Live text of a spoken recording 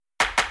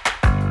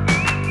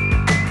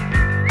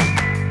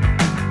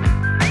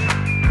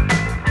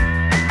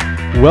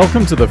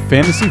Welcome to the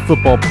Fantasy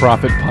Football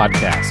Profit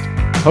Podcast,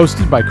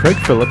 hosted by Craig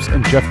Phillips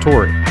and Jeff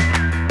Torrey.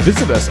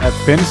 Visit us at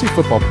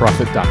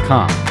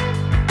fantasyfootballprofit.com.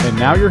 And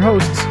now your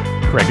hosts,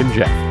 Craig and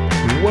Jeff.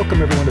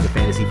 Welcome everyone to the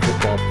Fantasy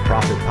Football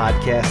Profit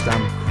Podcast.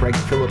 I'm Craig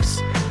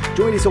Phillips,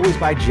 joined as always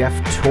by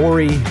Jeff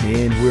Torrey,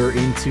 and we're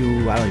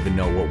into, I don't even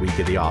know what week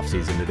of the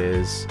offseason it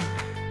is.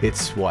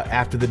 It's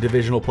after the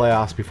divisional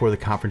playoffs, before the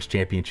conference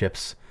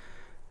championships.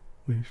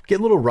 We're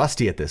getting a little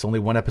rusty at this. Only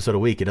one episode a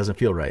week. It doesn't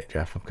feel right,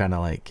 Jeff. I'm kind of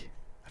like,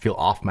 I feel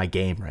off my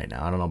game right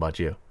now. I don't know about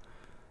you.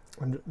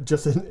 I'm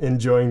just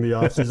enjoying the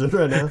offseason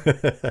right now.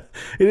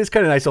 It is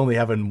kind of nice only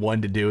having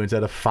one to do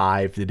instead of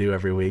five to do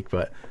every week,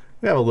 but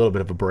we have a little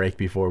bit of a break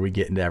before we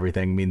get into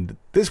everything. I mean,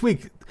 this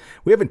week,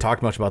 we haven't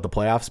talked much about the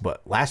playoffs,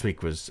 but last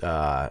week was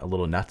a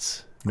little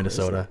nuts.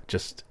 Minnesota,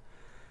 just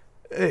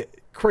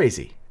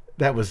crazy.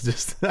 That was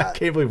just, I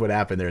can't believe what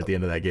happened there at the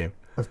end of that game.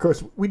 Of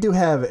course, we do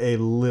have a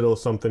little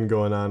something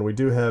going on. We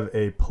do have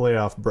a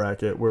playoff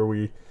bracket where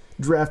we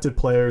drafted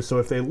players, so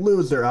if they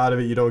lose, they're out of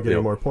it. You don't get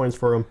any more points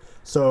for them.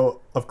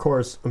 So, of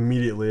course,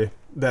 immediately,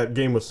 that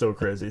game was so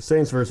crazy.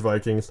 Saints versus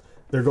Vikings.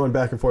 They're going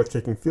back and forth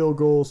kicking field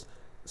goals.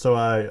 So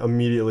I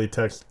immediately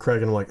text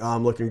Craig and I'm like,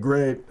 I'm looking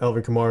great.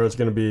 Alvin Kamara is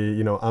going to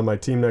be, on my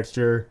team next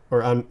year,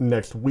 or on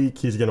next week.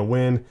 He's going to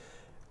win.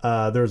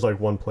 There's like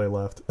one play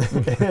left.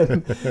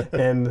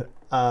 and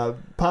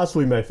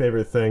possibly my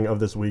favorite thing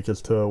of this week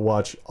is to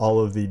watch all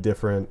of the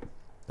different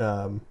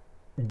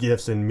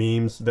GIFs and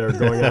memes that are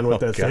going on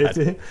with that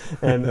safety.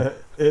 And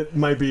it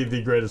might be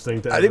the greatest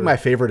thing to ever. I think my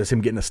favorite is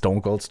him getting a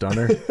Stone Cold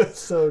Stunner.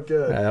 So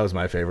good. That was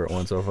my favorite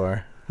one so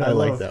far. I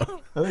like that.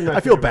 I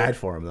feel bad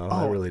for him, though.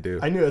 I really do.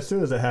 I knew as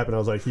soon as it happened, I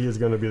was like, he is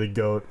going to be the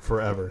GOAT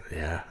forever.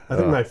 Yeah. I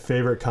think my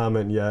favorite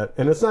comment yet,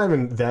 and it's not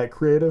even that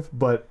creative,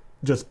 but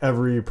just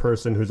every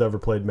person who's ever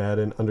played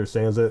Madden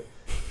understands it.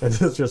 And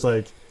it's just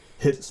like,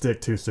 hit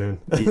stick too soon.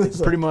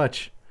 Pretty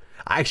much.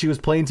 I actually was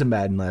playing some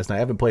Madden last night. I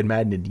haven't played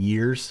Madden in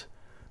years.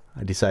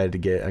 I decided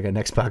I got an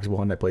Xbox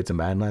One. I played some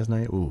Madden last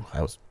night. Ooh,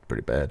 that was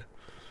pretty bad.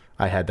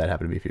 I had that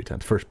happen to me a few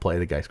times. First play,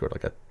 the guy scored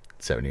like a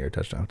 70-yard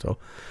touchdown. So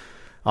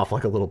off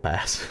like a little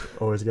pass.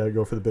 Always got to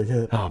go for the big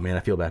hit. Oh, man, I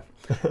feel bad.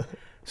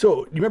 So,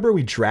 you remember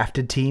we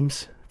drafted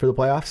teams for the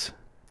playoffs?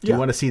 Do you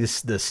want to see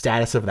the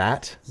status of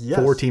that? Yes.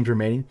 4 teams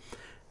remaining.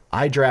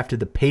 I drafted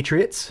the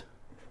Patriots.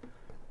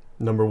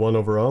 Number 1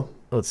 overall.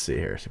 Let's see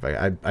here. See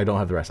if I don't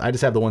have the rest. I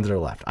just have the ones that are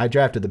left. I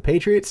drafted the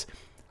Patriots.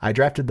 I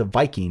drafted the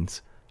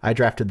Vikings. I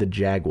drafted the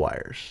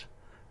Jaguars.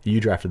 You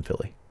drafted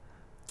Philly.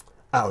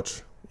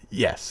 Ouch.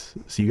 Yes.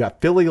 So you got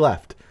Philly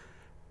left.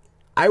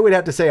 I would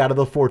have to say out of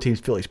the 4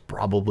 teams, Philly's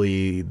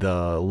probably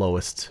the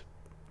lowest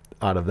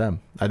out of them.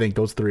 I think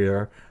those 3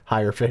 are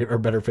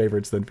better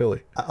favorites than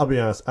Philly. I'll be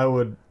honest. I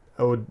would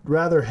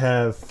rather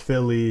have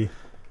Philly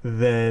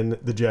than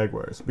the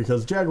Jaguars,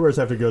 because Jaguars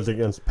have to go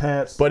against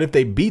Pats. But if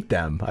they beat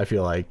them, I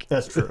feel like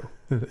that's true.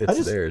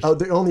 it's theirs.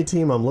 The only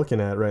team I'm looking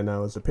at right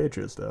now is the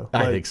Patriots, though.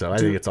 I think so. I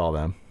think it's all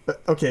them.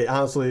 Okay,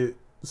 honestly,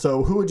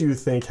 so who would you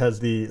think has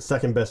the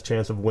second best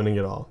chance of winning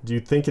it all? Do you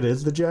think it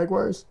is the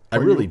Jaguars? I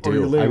really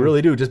do. I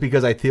really do, just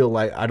because I feel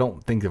like I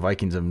don't think the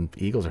Vikings and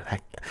Eagles are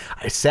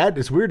that.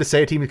 It's weird to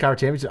say a team in the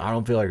conference championship I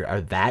don't feel like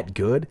are that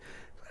good.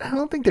 I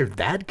don't think they're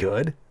that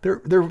good.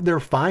 They're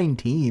fine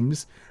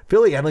teams.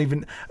 Philly, I don't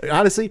even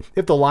honestly.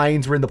 If the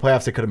Lions were in the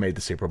playoffs, they could have made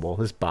the Super Bowl.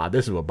 This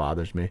is what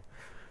bothers me.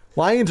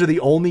 Lions are the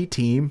only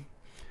team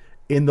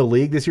in the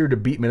league this year to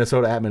beat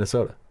Minnesota at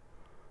Minnesota.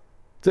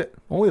 That's it.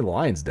 Only the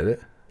Lions did it.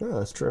 Yeah,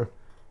 that's true.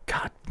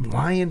 God,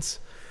 Lions.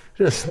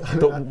 Just.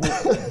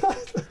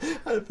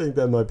 I think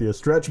that might be a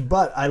stretch,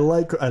 but I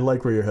like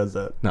where your head's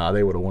at. No,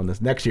 they would have won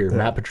this next year. Yeah.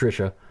 Matt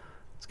Patricia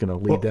is going to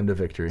lead them to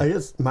victory. I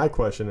guess my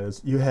question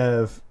is: you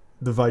have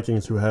the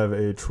Vikings, who have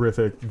a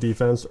terrific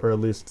defense, or at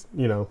least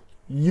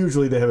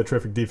usually they have a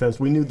terrific defense.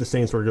 We knew the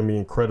Saints were going to be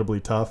incredibly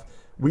tough.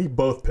 We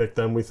both picked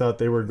them. We thought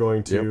they were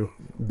going to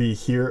be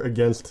here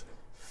against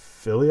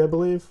Philly, I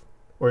believe,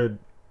 or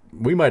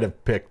we might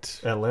have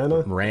picked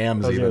Atlanta,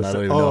 Rams. I don't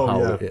even know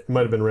how. It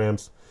might have been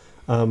Rams.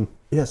 So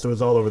it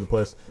was all over the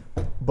place.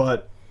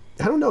 But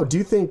I don't know. Do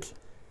you think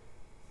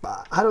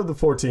out of the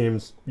 4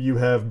 teams, you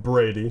have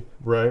Brady,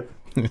 right?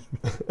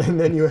 And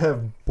then you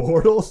have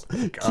Bortles,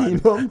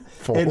 Keenum,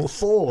 and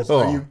Foles. Oh,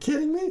 are you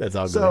kidding me? That's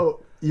ugly. So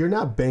you're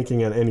not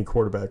banking on any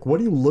quarterback. What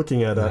are you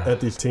looking at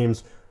these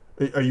teams?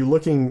 Are you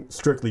looking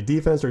strictly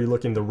defense? Are you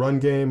looking the run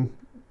game?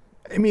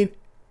 I mean,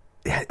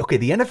 okay,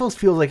 the NFL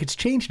feels like it's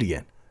changed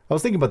again. I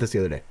was thinking about this the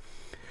other day.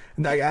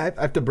 And I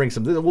have to bring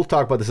some. We'll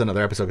talk about this in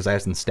another episode because I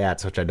have some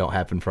stats which I don't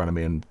have in front of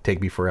me and take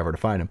me forever to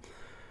find them.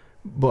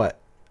 But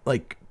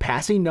like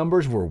passing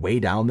numbers were way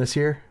down this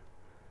year.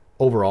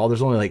 Overall,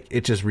 there's only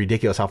it's just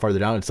ridiculous how far they're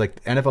down. It's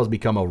like NFL's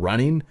become a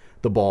running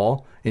the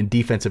ball and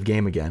defensive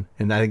game again.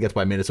 And I think that's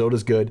why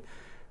Minnesota's good.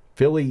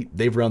 Philly,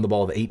 they've run the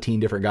ball with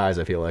 18 different guys,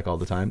 I feel like, all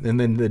the time. And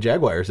then the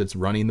Jaguars, it's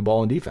running the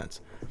ball and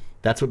defense.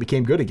 That's what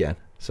became good again.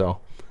 So,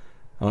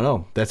 I don't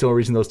know. That's the only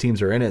reason those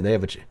teams are in it. They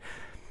have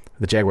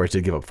the Jaguars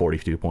did give up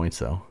 42 points,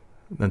 though.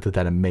 That's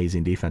that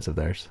amazing defense of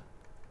theirs.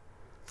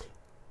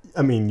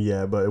 I mean,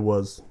 yeah, but it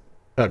was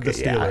Okay, the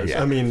Steelers.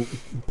 yeah. I mean,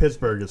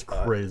 Pittsburgh is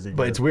crazy.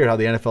 But it's weird how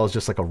the NFL is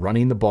just like a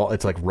running the ball.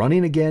 It's like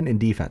running again in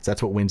defense.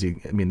 That's what wins you.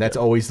 I mean, that's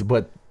always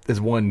what has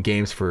won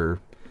games for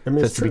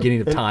since the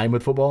beginning of time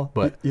with football.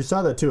 But you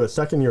saw that too. A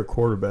second-year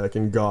quarterback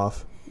in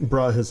Goff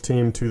brought his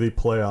team to the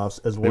playoffs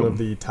as one of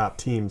the top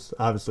teams.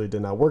 Obviously, it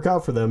did not work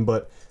out for them,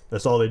 but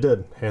that's all they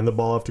did. Hand the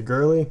ball off to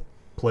Gurley,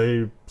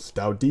 play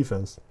stout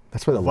defense.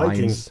 that's why the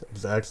Vikings,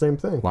 exact same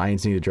thing.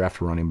 Lions need to draft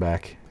a running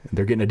back.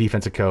 They're getting a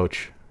defensive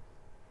coach.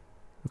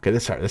 Okay,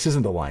 this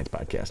isn't the Lions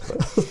podcast,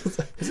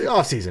 but it's the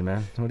off season,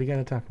 man. What do you got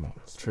to talk about?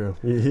 It's true.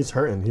 He's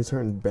hurting. He's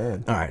hurting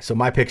bad. All right, so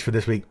my picks for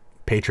this week: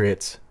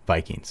 Patriots,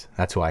 Vikings.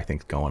 That's who I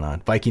think's going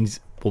on. Vikings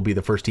will be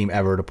the first team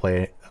ever to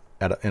play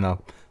in a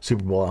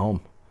Super Bowl at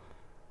home.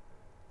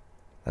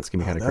 That's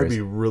gonna be kind of crazy. That'd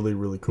be really,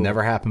 really cool.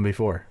 Never happened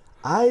before.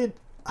 I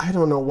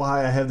don't know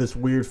why I have this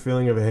weird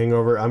feeling of a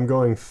hangover. I'm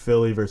going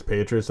Philly versus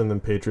Patriots, and then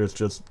Patriots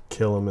just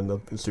kill them in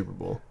the Super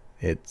Bowl.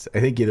 I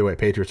think either way,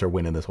 Patriots are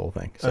winning this whole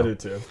thing. So. I do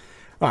too.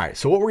 All right,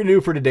 so what we're going to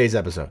do for today's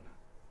episode,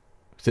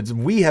 since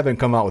we haven't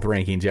come out with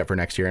rankings yet for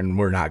next year, and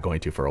we're not going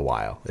to for a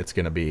while, it's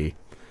going to be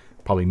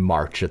probably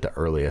March at the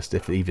earliest,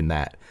 if even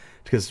that,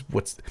 because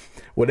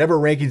whatever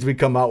rankings we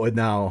come out with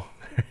now,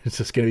 it's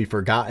just going to be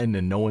forgotten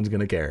and no one's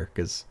going to care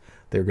because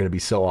they're going to be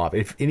so off.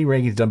 If any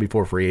rankings done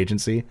before free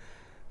agency,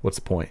 what's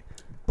the point?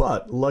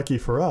 But lucky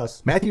for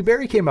us, Matthew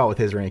Berry came out with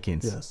his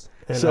rankings. yes,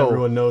 and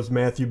everyone knows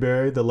Matthew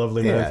Berry, the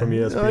lovely man from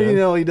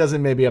ESPN. He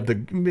doesn't maybe have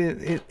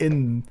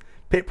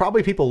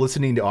probably people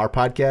listening to our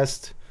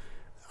podcast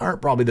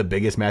aren't probably the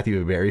biggest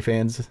Matthew Berry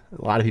fans.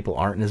 A lot of people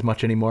aren't as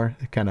much anymore.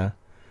 Kind of.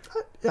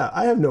 Yeah,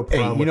 I have no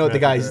problem. Hey, with the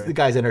Matthew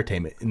guy's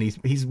entertainment, and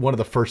he's one of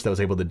the first that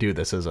was able to do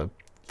this as a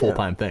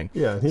full-time thing.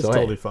 Yeah, he's So,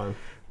 totally fine.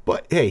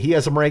 But hey, he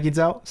has some rankings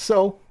out,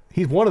 so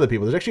he's one of the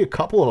people. There's actually a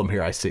couple of them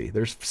here I see.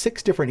 There's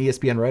 6 different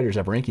ESPN writers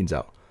have rankings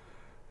out.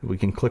 We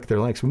can click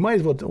their links. We might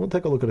as well we'll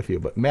take a look at a few,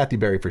 but Matthew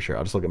Berry for sure.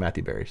 I'll just look at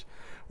Matthew Berry's.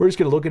 We're just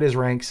going to look at his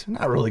ranks.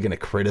 Not really going to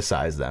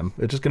criticize them.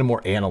 We're just going to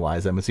more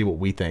analyze them and see what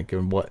we think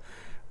and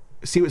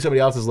see what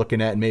somebody else is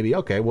looking at and maybe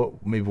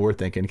maybe we're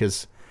thinking,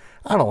 because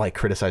I don't like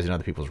criticizing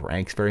other people's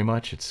ranks very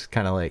much. It's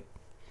kind of like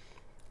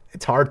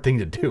it's a hard thing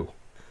to do.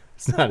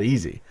 It's not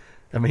easy.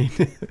 I mean,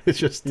 it's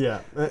just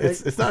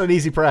it's not an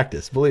easy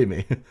practice, believe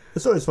me.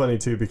 It's always funny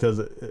too because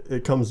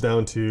it comes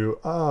down to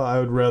I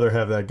would rather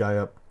have that guy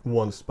up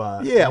one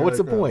spot. Yeah, what's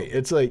the point?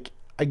 It's like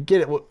I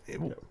get it.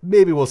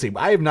 Maybe we'll see.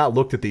 I have not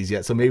looked at these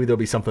yet, so maybe there'll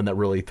be something that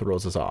really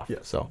throws us off. Yeah.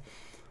 So,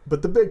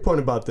 but the big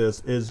point about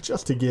this is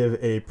just to give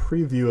a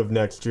preview of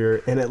next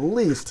year, and at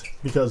least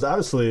because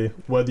obviously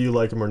whether you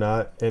like them or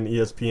not, and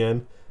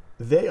ESPN,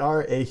 they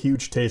are a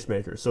huge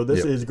tastemaker. So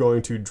this is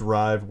going to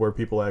drive where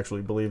people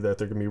actually believe that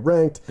they're going to be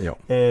ranked. Yep.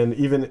 And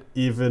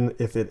even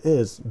if it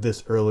is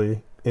this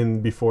early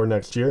in before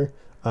next year,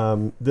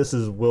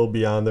 will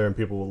be on there, and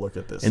people will look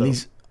at this. And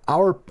these.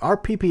 Our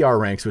PPR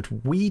ranks, which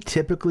we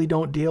typically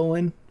don't deal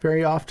in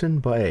very often,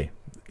 but hey,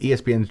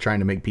 ESPN is trying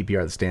to make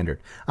PPR the standard.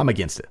 I'm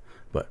against it,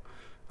 but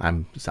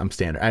I'm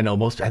standard. I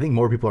know I think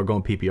more people are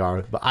going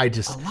PPR, but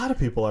a lot of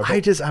people are.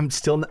 I'm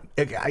still not,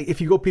 if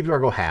you go PPR,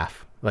 go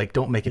half. Like,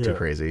 don't make it too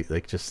crazy.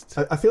 Like, just.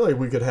 I feel like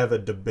we could have a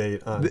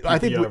debate on.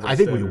 PPR I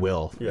think we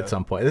will at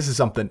some point. This is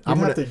something I'm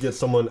gonna have to get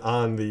someone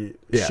on the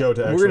show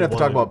to. We're gonna have to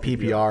talk about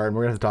PPR, and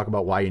we're gonna have to talk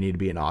about why you need to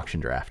be an auction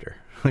drafter.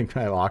 Like,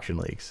 I have auction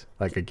leagues.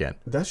 Like, again,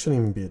 that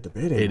shouldn't even be a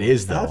debate anymore. It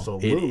is, though.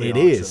 Absolutely, it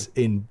is.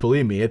 And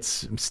believe me,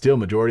 it's still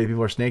majority of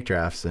people are snake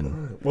drafts.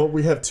 And well,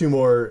 we have two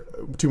more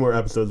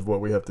episodes of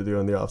what we have to do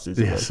in the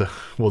offseason. Yeah, so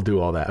we'll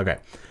do all that. Okay,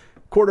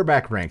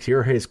 quarterback ranks. Here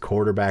are his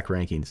quarterback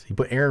rankings. He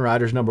put Aaron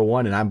Rodgers number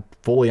 1, and I'm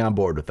fully on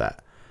board with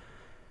that.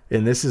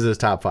 And this is his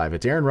top 5.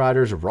 It's Aaron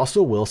Rodgers,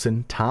 Russell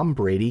Wilson, Tom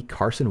Brady,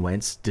 Carson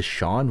Wentz,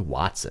 Deshaun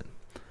Watson.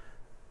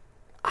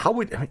 I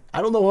don't know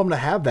if I'm going to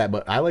have that,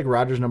 but I like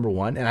Rodgers number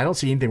 1, and I don't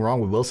see anything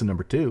wrong with Wilson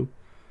number 2.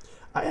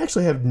 I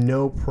actually have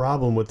no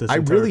problem with this. I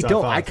really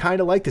don't. I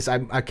kind of like this. I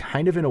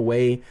kind of, in a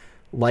way,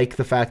 like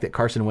the fact that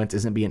Carson Wentz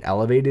isn't being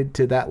elevated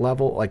to that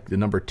level, like the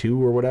number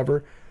 2 or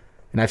whatever.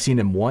 And I've seen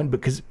him 1,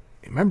 because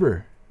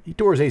remember, he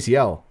tore his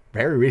ACL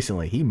very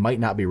recently. He might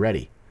not be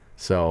ready.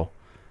 So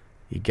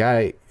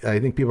I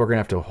think people are going to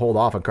have to hold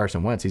off on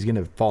Carson Wentz. He's going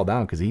to fall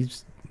down because he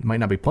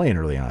might not be playing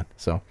early on.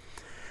 So.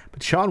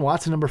 But Sean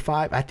Watson, number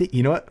 5, I think,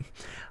 you know what?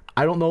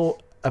 I don't know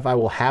if I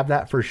will have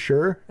that for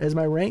sure as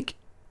my rank,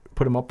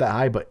 put him up that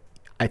high, but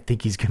I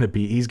think he's going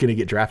to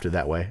get drafted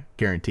that way.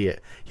 Guarantee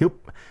it.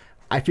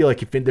 I feel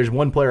like if there's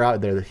one player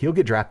out there that he'll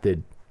get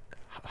drafted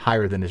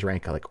higher than his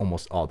rank, like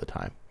almost all the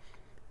time.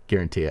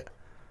 Guarantee it.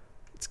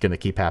 It's going to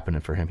keep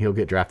happening for him. He'll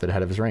get drafted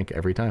ahead of his rank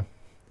every time.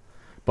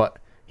 But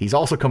he's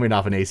also coming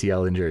off an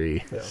ACL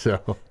injury. Yeah.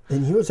 So.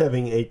 And he was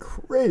having a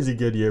crazy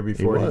good year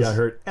before he got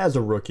hurt as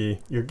a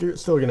rookie. You're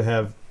still going to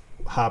have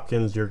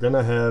Hopkins, you're going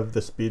to have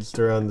the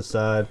speedster on the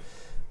side.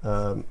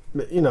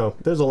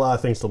 There's a lot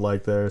of things to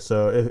like there.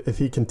 So if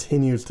he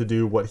continues to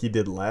do what he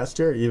did last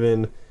year,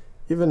 even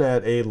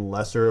at a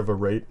lesser of a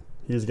rate,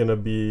 he's going to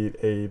be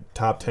a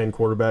top 10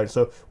 quarterback.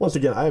 So once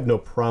again, I have no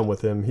problem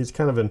with him. He's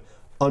kind of an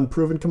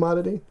unproven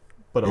commodity,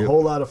 but a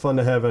whole lot of fun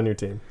to have on your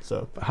team.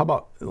 So how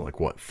about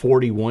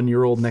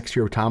 41-year-old next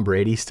year with Tom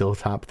Brady still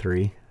top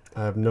 3?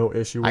 I have no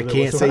issue with I it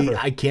can't whatsoever. say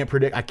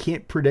I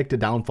can't predict a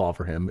downfall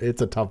for him.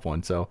 It's a tough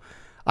one. So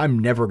I'm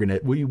never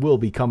we will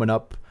be coming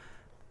up.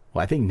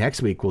 Well, I think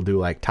next week we'll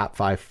do top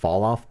 5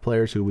 fall off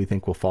players who we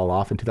think will fall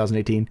off in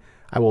 2018.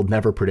 I will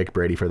never predict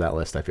Brady for that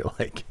list. I feel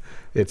like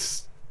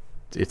it's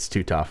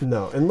too tough.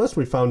 No, unless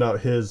we found out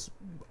his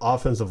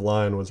offensive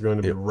line was going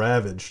to be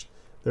ravaged.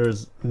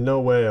 There's no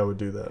way I would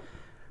do that.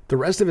 The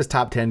rest of his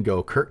top 10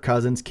 go Kirk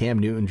Cousins, Cam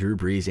Newton, Drew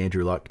Brees,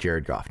 Andrew Luck,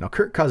 Jared Goff. Now,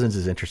 Kirk Cousins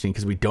is interesting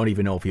because we don't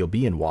even know if he'll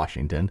be in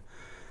Washington.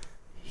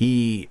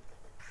 He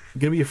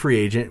going to be a free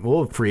agent.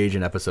 We'll have free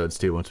agent episodes,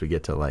 too, once we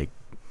get to, right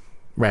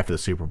after the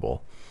Super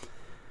Bowl.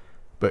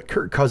 But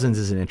Kirk Cousins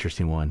is an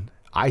interesting one.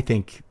 I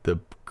think the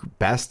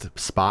best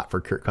spot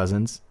for Kirk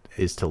Cousins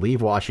is to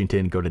leave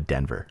Washington, go to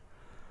Denver.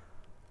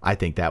 I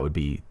think that would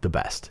be the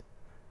best.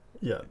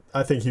 Yeah,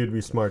 I think he would be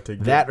smart to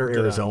get that or get out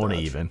of Arizona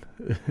Dodge. even.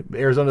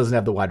 Arizona doesn't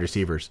have the wide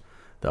receivers,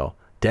 though.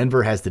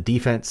 Denver has the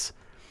defense.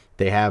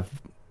 They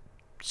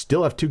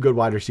still have 2 good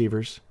wide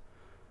receivers.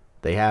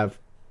 They have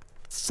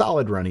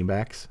solid running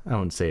backs. I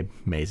wouldn't say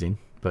amazing,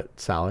 but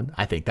solid.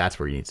 I think that's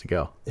where he needs to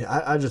go.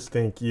 Yeah, I just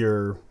think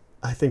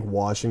I think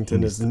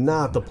Washington is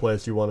not the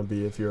place you want to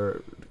be if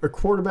you're a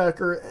quarterback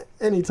or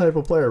any type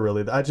of player,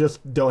 really. I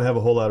just don't have a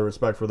whole lot of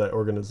respect for that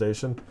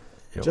organization.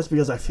 Yep. Just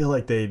because I feel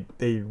like they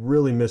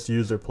really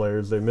misuse their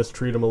players. They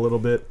mistreat them a little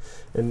bit.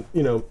 And,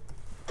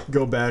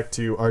 go back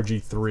to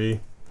RG3,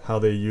 how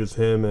they use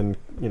him and,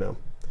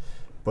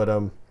 But, I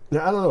don't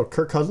know.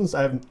 Kirk Cousins,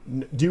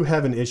 do you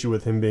have an issue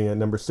with him being at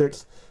number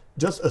 6?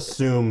 Just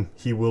assume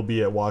he will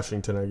be at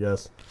Washington, I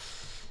guess.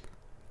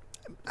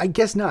 I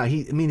guess not.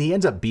 He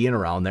ends up being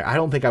around there. I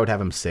don't think I would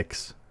have him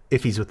 6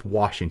 if he's with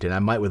Washington. I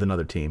might with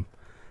another team.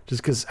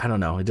 Just because, I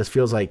don't know. It just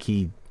feels like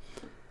he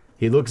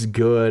looks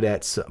good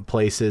at some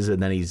places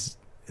and then he's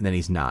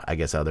not, I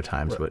guess, other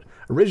times. Right. But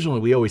originally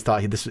we always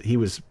thought he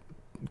was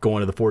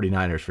going to the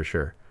 49ers for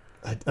sure.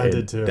 I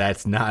did too.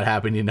 That's not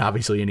happening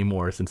obviously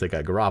anymore since they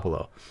got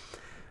Garoppolo.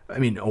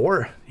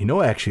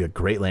 Actually a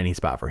great landing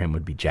spot for him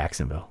would be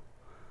Jacksonville.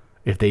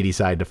 If they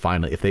decide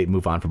to if they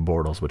move on from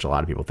Bortles, which a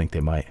lot of people think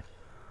they might.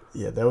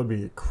 Yeah, that would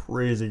be a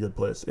crazy good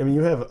place.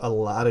 You have a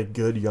lot of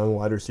good young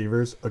wide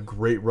receivers, a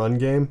great run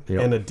game,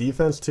 and a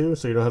defense too,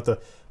 so you don't have to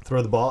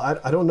throw the ball.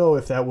 I don't know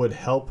if that would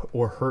help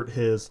or hurt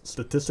his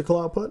statistical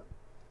output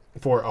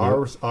for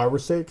our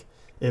sake.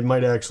 It might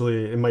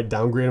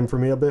downgrade him for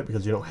me a bit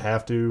because you don't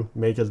have to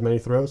make as many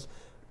throws.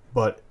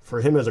 But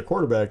for him as a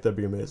quarterback, that'd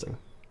be amazing.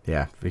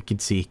 Yeah, we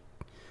could see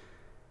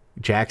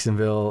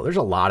Jacksonville. There's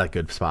a lot of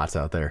good spots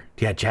out there.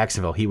 Yeah,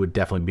 Jacksonville, he would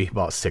definitely be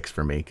about 6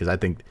 for me because I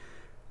think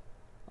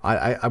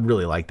I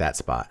really like that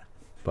spot.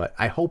 But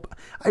I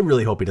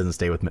really hope he doesn't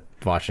stay with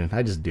Washington.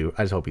 I just do.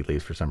 I just hope he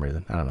leaves for some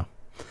reason. I don't know.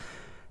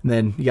 And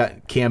then you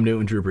got Cam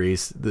Newton, Drew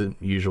Brees, the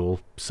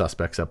usual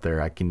suspects up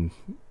there.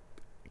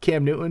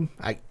 Cam Newton,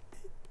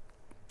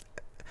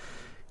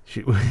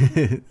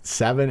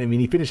 7.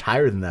 He finished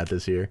higher than that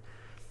this year.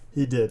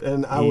 He did,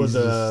 and I was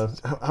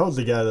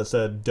the guy that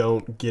said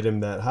don't get him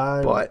that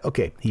high. But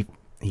okay, he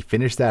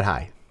finished that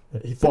high.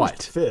 He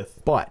finished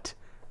 5th. But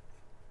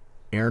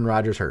Aaron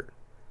Rodgers hurt,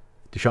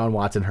 Deshaun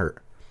Watson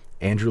hurt,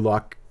 Andrew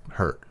Luck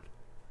hurt,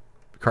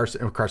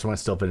 Carson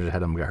Wentz still finished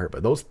ahead of him, got hurt.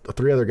 But those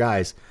 3 other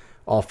guys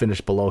all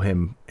finished below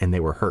him, and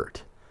they were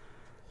hurt.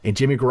 And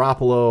Jimmy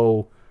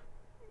Garoppolo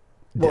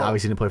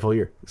obviously didn't play a full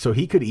year, so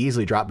he could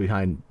easily drop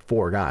behind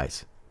 4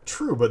 guys.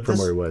 True, but from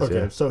where he was.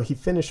 Okay, so he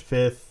finished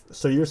 5th.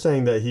 So you're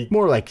saying that he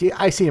more like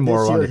I see him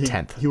more around the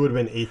 10th. He would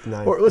have been 8th,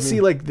 9th. Or let's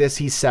see like this.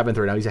 He's 7th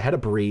right now. He's ahead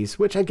of Breeze,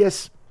 which I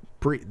guess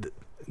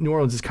New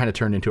Orleans has kind of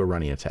turned into a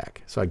running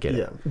attack. So I get it.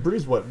 Yeah,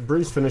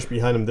 Breeze finished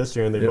behind him this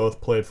year, and they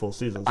both played full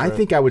seasons. I right?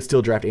 think I would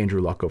still draft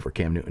Andrew Luck over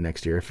Cam Newton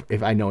next year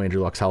if I know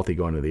Andrew Luck's healthy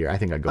going into the year. I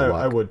think I'd go Luck.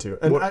 I would too.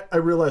 And I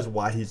realize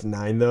why he's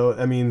 9 though.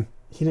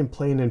 He didn't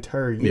play an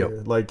entire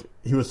year like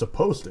he was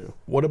supposed to.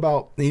 What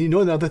about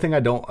another thing I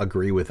don't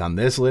agree with on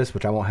this list,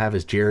 which I won't have,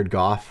 is Jared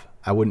Goff.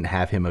 I wouldn't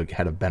have him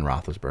ahead of Ben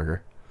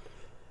Roethlisberger.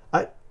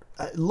 I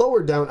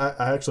lower down,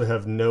 I actually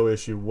have no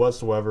issue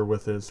whatsoever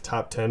with his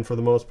top 10 for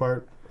the most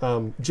part.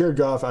 Jared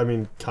Goff,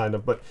 kind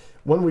of, but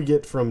when we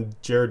get from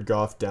Jared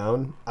Goff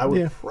down, I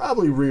would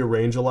probably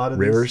rearrange a lot of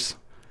Rivers.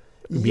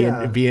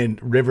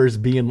 Rivers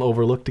being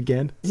overlooked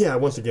again. Yeah,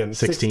 once again,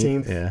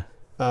 16th. Yeah.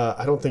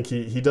 I don't think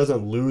he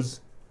doesn't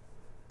lose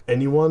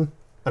anyone.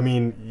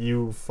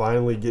 You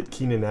finally get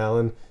Keenan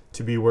Allen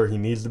to be where he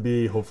needs to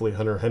be. Hopefully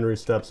Hunter Henry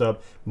steps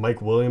up.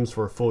 Mike Williams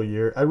for a full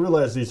year. I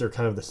realize these are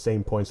kind of the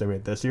same points I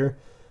made this year.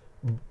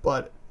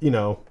 But,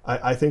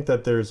 I think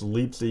that there's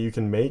leaps that you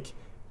can make.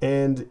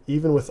 And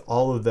even with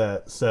all of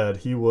that said,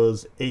 he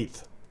was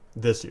 8th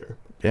this year.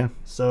 Yeah.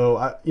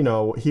 So,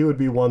 he would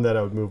be one that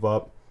I would move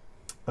up.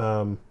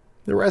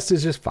 The rest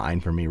is just fine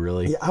for me,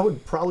 really. Yeah, I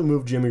would probably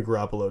move Jimmy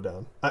Garoppolo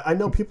down. I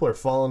know people are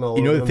falling all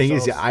over the thing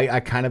themselves. is, I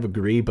kind of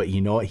agree, but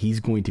you know what?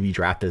 He's going to be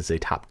drafted as a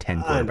top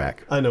 10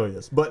 quarterback. I know he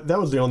is. But that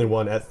was the only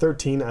one. At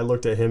 13, I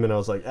looked at him and I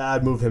was like,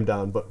 I'd move him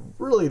down. But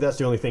really, that's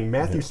the only thing.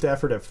 Matthew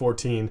Stafford at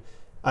 14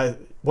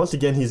 Once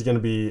again, he's going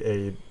to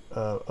be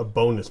a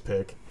bonus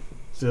pick.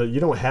 So you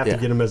don't have to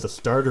get him as a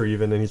starter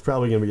even, and he's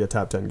probably going to be a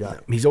top 10 guy.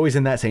 He's always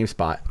in that same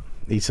spot.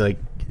 He's like,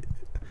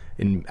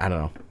 I don't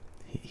know.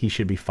 He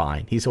should be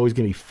fine. He's always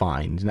going to be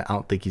fine. I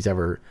don't think he's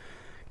ever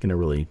going to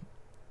really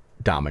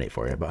dominate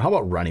for you. But how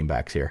about running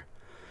backs here?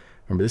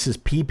 Remember, this is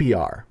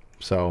PPR.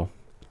 So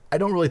I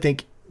don't really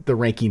think the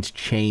rankings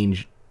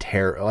change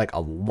like a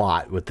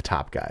lot with the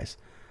top guys.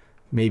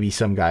 Maybe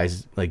some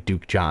guys like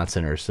Duke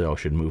Johnson or so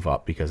should move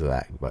up because of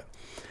that. But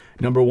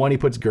number 1, he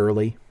puts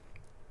Gurley.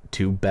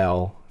 2,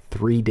 Bell.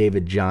 3,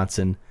 David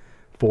Johnson.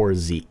 4,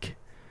 Zeke.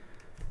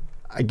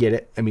 I get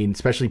it. I mean,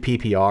 especially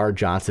PPR,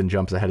 Johnson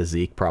jumps ahead of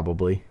Zeke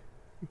probably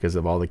because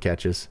of all the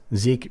catches.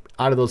 Zeke,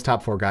 out of those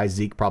top 4 guys,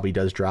 Zeke probably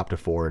does drop to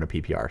 4 in a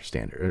PPR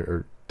standard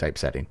or type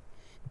setting.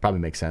 Probably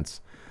makes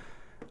sense.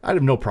 I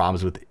have no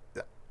problems with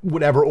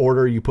whatever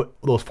order you put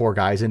those 4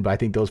 guys in, but I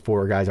think those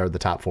 4 guys are the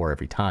top 4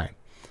 every time.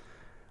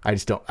 I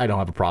don't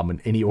have a problem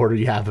in any order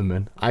you have them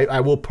in.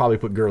 I will probably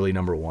put Gurley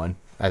number 1,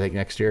 I think,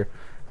 next year.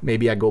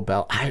 Maybe I go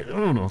Bell. I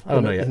don't know. I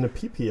don't know yet. In the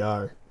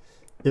PPR,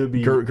 it would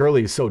be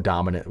Gurley is so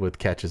dominant with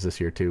catches this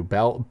year too.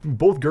 Bell,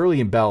 both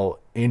Gurley and Bell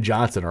and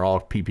Johnson are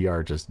all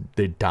PPR.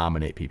 They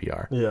dominate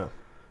PPR. Yeah,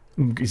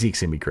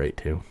 Zeke's gonna be great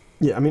too.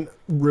 Yeah, I mean,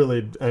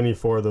 really, any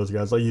 4 of those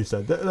guys, like you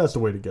said, that's the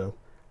way to go.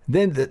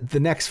 Then the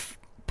next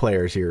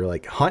players here,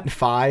 like Hunt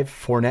 5,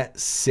 Fournette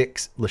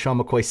 6,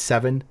 LaShawn McCoy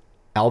 7,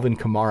 Alvin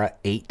Kamara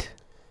 8.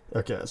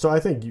 Okay, so I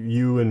think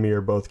you and me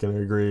are both going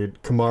to agree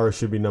Kamara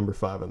should be number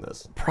 5 on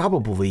this.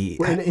 Probably.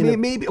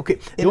 Maybe. Okay.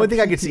 The only thing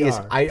I could see is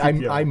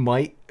I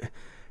might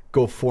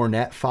go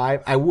Fournette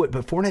 5. I would,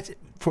 but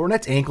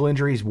Fournette's ankle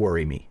injuries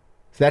worry me.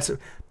 So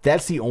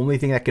that's the only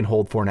thing that can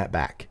hold Fournette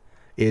back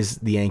is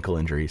the ankle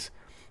injuries.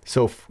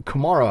 So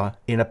Kamara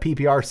in a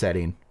PPR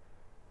setting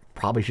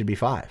probably should be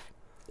 5.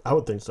 I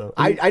would think so.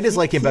 I just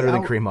like him better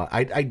than Kareem Hunt.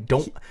 I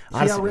don't.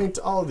 He outranked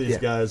all of these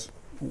guys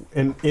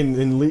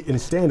in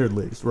standard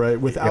leagues, right?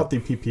 Without the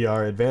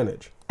PPR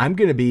advantage. I'm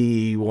going to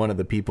be one of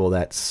the people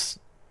that's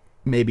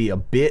maybe a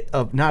bit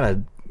of not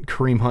a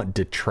Kareem Hunt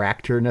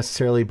detractor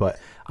necessarily, but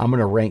I'm going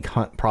to rank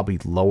Hunt probably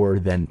lower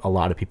than a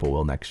lot of people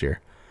will next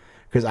year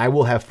because I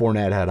will have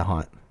Fournette ahead of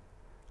Hunt.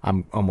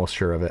 I'm almost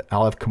sure of it.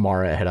 I'll have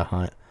Kamara ahead of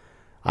Hunt.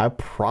 I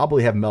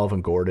probably have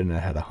Melvin Gordon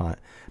ahead of Hunt.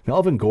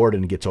 Melvin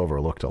Gordon gets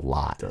overlooked a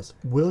lot.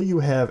 Will you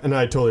have, and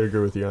I totally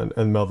agree with you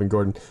on Melvin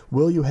Gordon,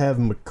 will you have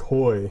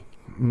McCoy?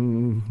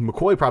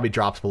 McCoy probably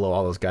drops below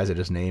all those guys I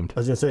just named. I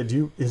was going to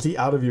say, is he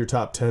out of your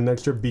top 10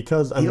 next year?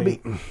 Because,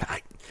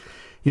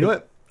 you know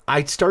what?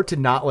 I start to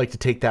not like to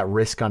take that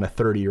risk on a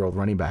 30-year-old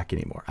running back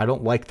anymore. I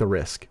don't like the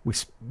risk,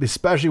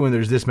 especially when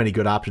there's this many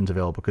good options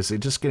available because it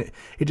just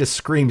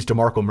screams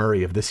DeMarco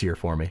Murray of this year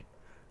for me.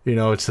 You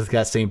know, it's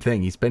that same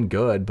thing. He's been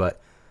good,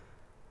 but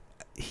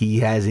he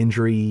has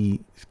injury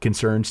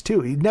concerns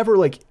too. He never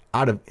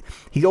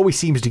he always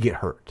seems to get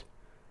hurt,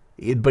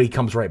 but he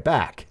comes right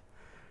back.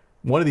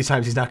 One of these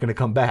times he's not going to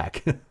come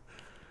back.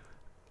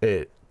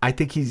 I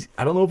think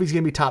I don't know if he's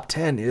going to be top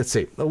 10. Let's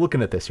see.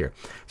 Looking at this here.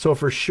 So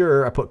for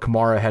sure, I put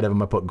Kamara ahead of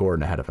him. I put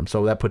Gordon ahead of him.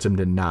 So that puts him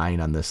to 9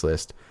 on this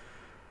list.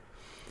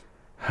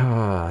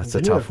 It's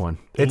a tough one.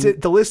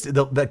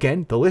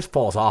 The list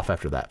falls off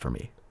after that for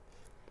me.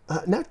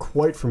 Not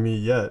quite for me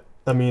yet.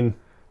 I mean,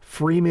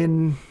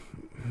 Freeman,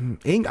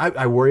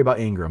 I worry about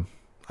Ingram.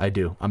 I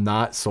do. I'm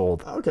not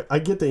sold. Okay, I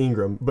get the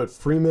Ingram, but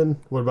Freeman,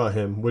 what about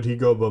him? Would he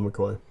go above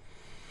McCoy?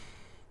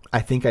 I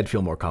think I'd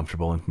feel more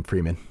comfortable in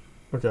Freeman.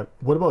 Okay.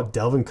 What about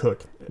Dalvin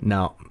Cook?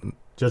 No.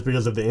 Just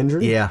because of the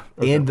injury? Yeah,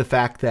 okay. And the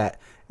fact that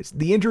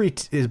the injury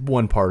is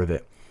one part of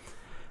it.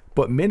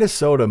 But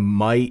Minnesota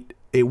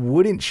it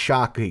wouldn't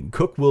shock me.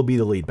 Cook will be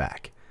the lead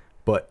back.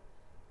 But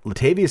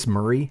Latavius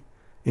Murray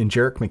and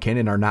Jerick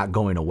McKinnon are not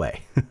going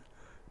away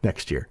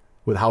next year.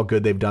 With how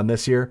good they've done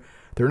this year,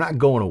 they're not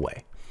going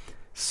away.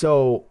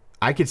 So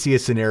I could see a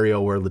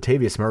scenario where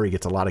Latavius Murray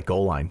gets a lot of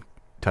goal line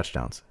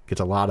touchdowns, gets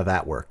a lot of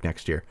that work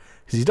next year.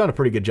 Because he's done a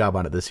pretty good job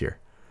on it this year.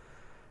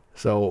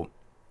 So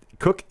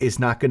Cook is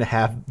not going to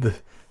have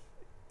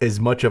as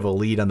much of a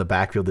lead on the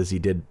backfield as he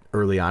did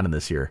early on in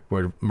this year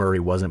where Murray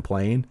wasn't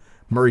playing.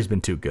 Murray's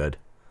been too good.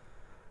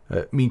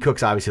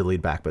 Cook's obviously the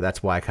lead back, but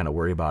that's why I kind of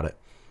worry about it.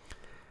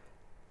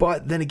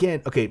 But then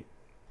again, okay,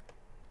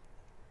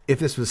 if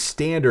this was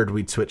standard,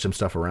 we'd switch some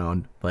stuff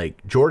around.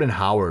 Like Jordan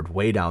Howard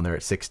way down there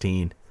at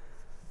 16.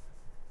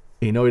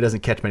 He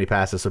doesn't catch many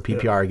passes, so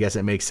PPR, I guess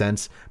it makes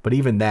sense. But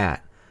even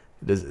that,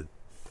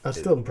 I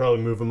still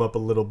probably move him up a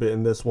little bit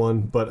in this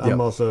one, but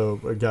I'm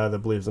also a guy that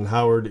believes in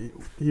Howard.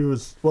 He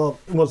was,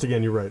 once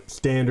again, you're right.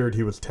 Standard,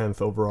 he was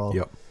 10th overall.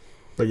 Yep.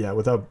 But yeah,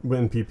 without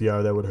winning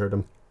PPR, that would hurt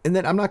him. And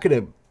then I'm not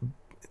going to,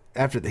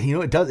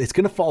 it's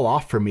going to fall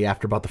off for me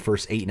after about the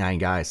first 8-9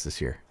 guys this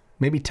year.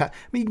 Maybe 10. I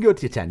mean, you can go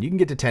to 10. You can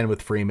get to 10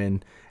 with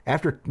Freeman.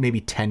 After maybe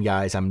 10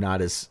 guys, I'm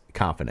not as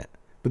confident.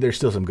 But there's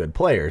still some good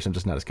players. I'm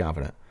just not as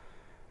confident.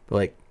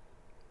 But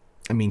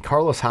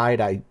Carlos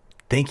Hyde, I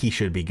think he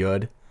should be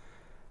good.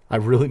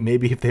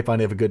 Maybe if they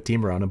finally have a good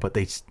team around him, but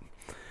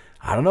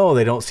I don't know.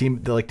 They don't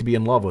seem to like to be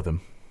in love with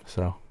him.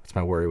 So that's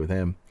my worry with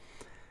him.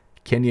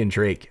 Kenyon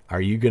Drake,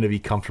 are you going to be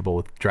comfortable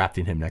with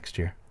drafting him next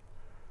year?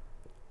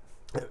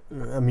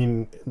 I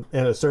mean,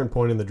 at a certain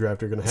point in the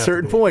draft, you're going to have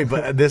Certain to be. point,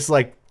 but this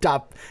like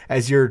top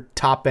as your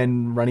top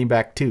end running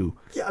back too.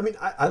 Yeah, I mean,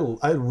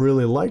 I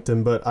really liked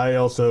him, but I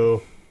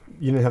also,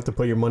 you didn't have to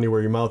put your money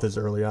where your mouth is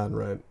early on,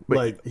 right? But-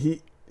 like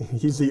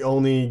he's the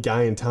only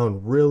guy in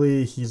town,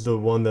 really. He's the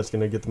one that's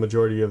going to get the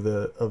majority of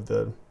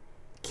the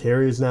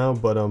carries now,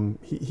 but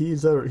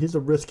he's a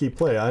risky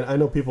play. I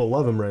know people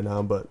love him right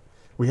now, but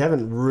we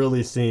haven't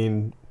really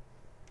seen,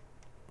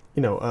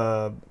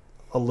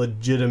 a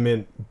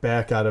legitimate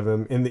back out of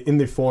him in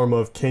the form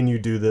of, can you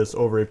do this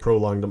over a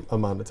prolonged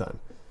amount of time?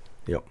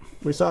 Yep.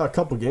 We saw a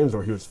couple games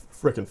where he was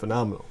freaking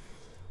phenomenal,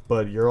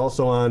 but you're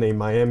also on a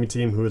Miami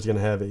team who is going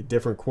to have a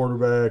different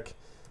quarterback.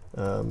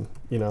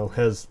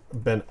 Has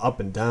been up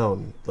and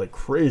down like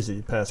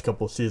crazy past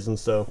couple of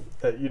seasons. So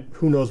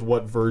who knows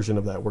what version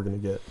of that we're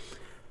going to get.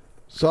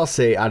 So I'll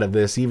say out of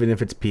this, even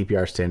if it's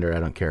PPR standard, I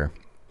don't care.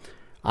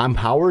 I'm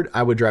Howard.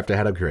 I would draft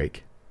ahead of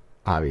Drake,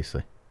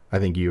 obviously. I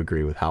think you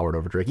agree with Howard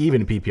over Drake.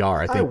 Even in PPR,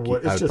 I think I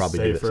would probably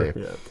do that safe.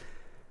 Yeah.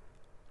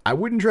 I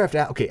wouldn't draft...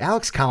 Okay,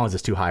 Alex Collins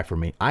is too high for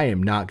me. I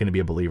am not going to be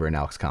a believer in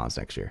Alex Collins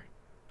next year.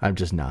 I'm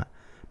just not.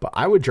 But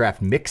I would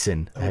draft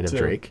Mixon ahead of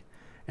Drake.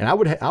 And I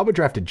would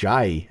draft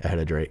Ajayi ahead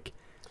of Drake.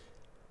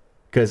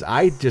 Because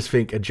I just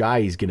think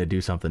Ajayi is going to do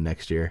something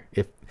next year.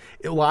 If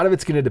a lot of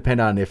it's going to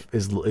depend on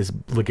is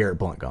LeGarrette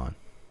Blount gone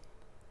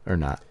or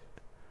not.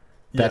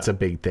 That's a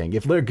big thing.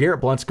 If LeGarrette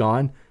Blount's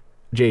gone,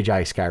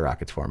 Ajayi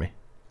skyrockets for me.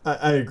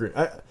 I agree.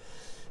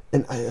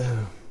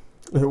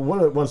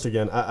 Once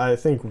again, I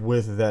think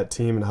with that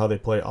team and how they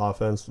play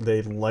offense,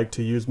 they like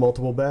to use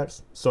multiple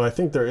backs. So I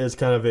think there is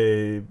kind of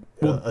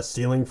a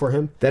ceiling for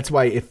him. That's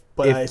why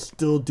I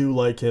still do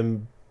like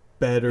him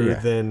better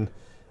than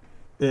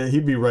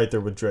he'd be right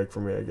there with Drake for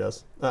me, I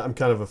guess. I'm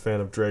kind of a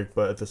fan of Drake,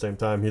 but at the same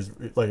time, he's,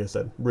 like I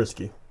said,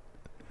 risky.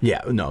 I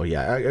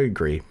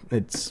agree.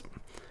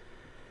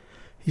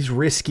 He's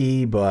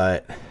risky,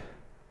 but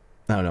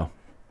I don't know.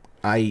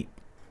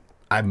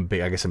 I'm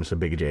big. I guess I'm just a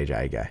big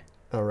JJ guy.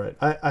 All right.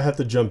 I have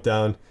to jump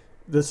down.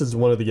 This is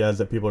one of the guys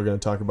that people are going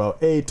to talk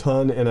about a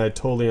ton, and I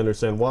totally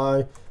understand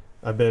why.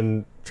 I've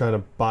been trying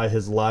to buy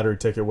his lottery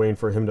ticket, waiting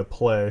for him to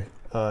play.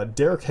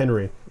 Derrick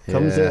Henry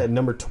comes in at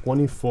number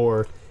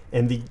 24,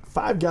 and the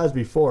 5 guys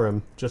before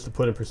him, just to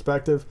put in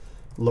perspective,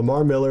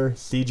 Lamar Miller,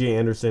 C.J.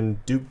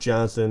 Anderson, Duke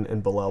Johnson,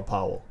 and Bilal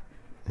Powell.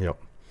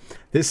 Yep.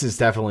 This is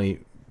definitely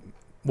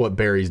what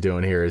Barry's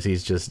doing here, is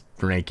he's just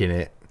ranking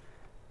it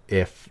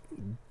if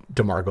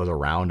DeMarco's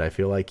around. I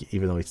feel like,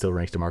 even though he still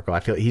ranks DeMarco,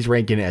 I feel like he's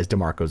ranking it as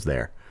DeMarco's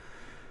there.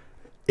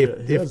 He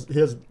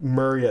has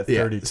Murray at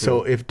 32.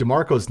 So if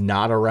DeMarco's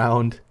not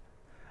around,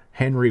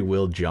 Henry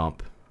will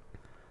jump.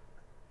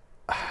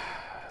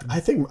 I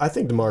think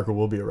DeMarco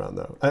will be around,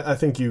 though. I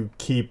think you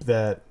keep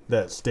that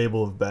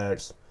stable of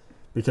backs,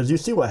 because you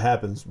see what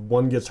happens.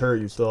 One gets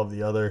hurt, you still have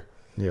the other.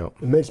 Yep.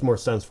 It makes more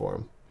sense for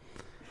him.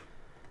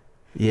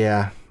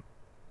 Yeah.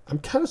 I'm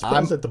kind of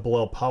surprised at the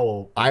Bilal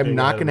Powell. I'm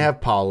not going to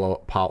have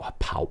Powell.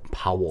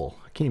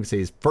 I can't even say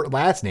his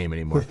last name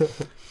anymore.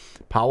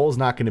 Powell's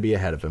not going to be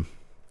ahead of him.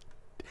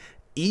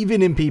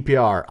 Even in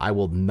PPR, I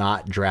will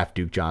not draft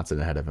Duke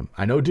Johnson ahead of him.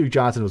 I know Duke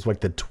Johnson was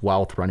like the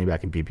 12th running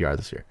back in PPR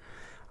this year.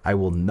 I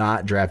will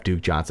not draft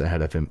Duke Johnson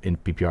ahead of him in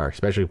PPR,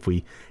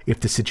 especially if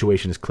the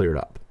situation is cleared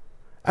up.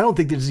 I don't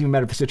think it doesn't even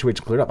matter if the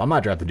situation's cleared up. I'm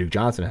not drafting Duke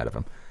Johnson ahead of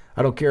him.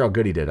 I don't care how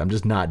good he did. I'm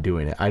just not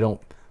doing it. I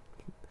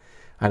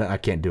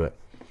can't do it.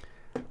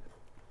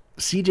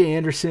 C.J.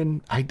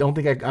 Anderson, I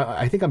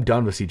think I'm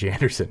done with C.J.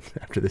 Anderson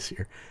after this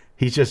year.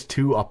 He's just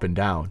too up and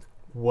down.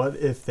 What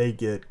if they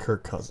get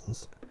Kirk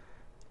Cousins?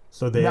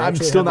 So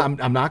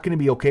I'm not going to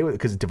be okay with it,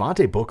 because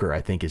Devontae Booker,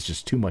 I think, is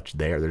just too much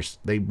there.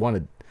 They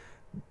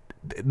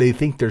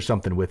think there's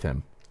something with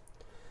him.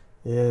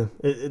 Yeah,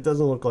 it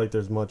doesn't look like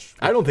there's much.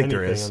 I don't think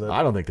there is.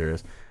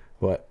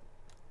 But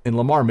in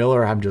Lamar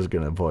Miller, I'm just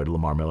going to avoid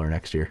Lamar Miller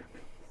next year,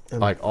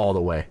 like all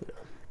the way.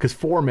 Because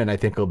Foreman, I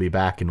think, will be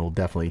back, and will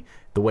definitely,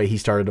 the way he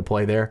started to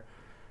play there,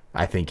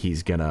 I think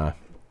he's going to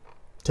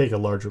take a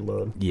larger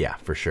load. Yeah,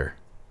 for sure.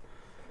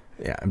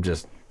 Yeah, I'm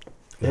just...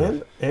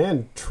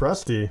 And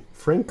trusty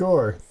Frank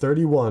Gore,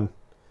 31,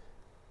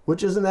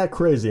 which isn't that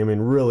crazy. I mean,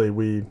 really,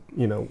 we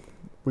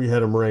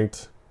had him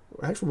ranked.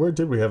 Actually, where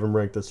did we have him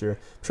ranked this year?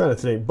 I'm trying to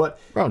think, but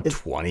around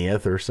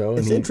 20th or so.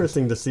 It's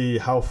interesting to see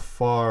how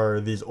far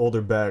these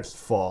older backs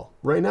fall.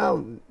 Right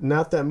now,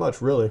 not that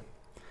much, really.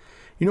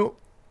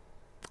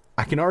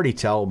 I can already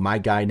tell my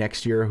guy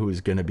next year, who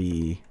is going to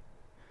be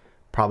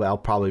I'll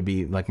probably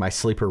be like my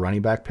sleeper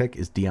running back pick,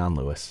 is Dion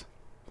Lewis.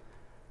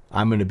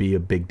 I'm going to be a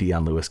big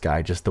Dion Lewis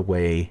guy, just the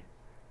way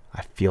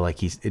I feel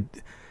like I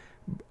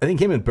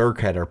think him and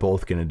Burkhead are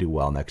both going to do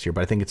well next year,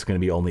 but I think it's going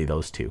to be only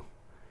those two.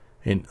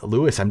 And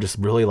Lewis, I'm just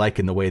really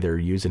liking the way they're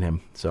using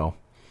him. So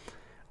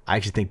I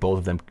actually think both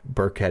of them,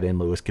 Burkhead and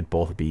Lewis, could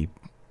both be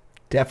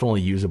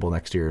definitely usable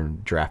next year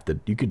and drafted.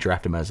 You could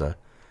draft him if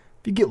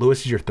you get Lewis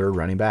as your third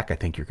running back, I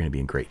think you're going to be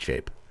in great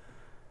shape.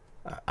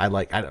 I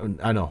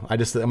know. I'm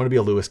going to be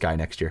a Lewis guy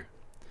next year.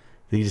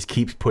 He just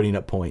keeps putting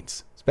up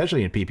points.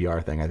 especially in a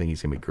PPR thing. I think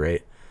he's going to be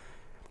great.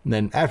 And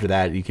then after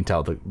that, you can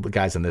tell the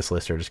guys on this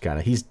list are just kind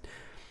of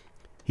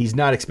he's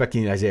not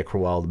expecting Isaiah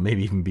Crowell to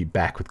maybe even be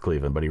back with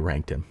Cleveland, but he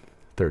ranked him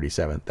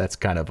 37th. That's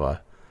kind of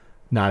a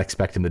not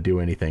expect him to do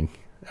anything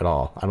at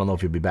all. I don't know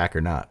if he'll be back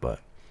or not, but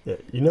yeah,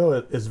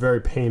 it's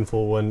very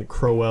painful when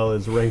Crowell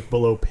is ranked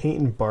below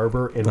Peyton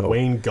Barber and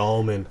Wayne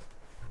Gallman.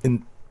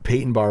 And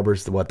Peyton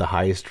Barber's the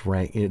highest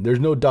rank. There's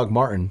no Doug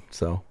Martin,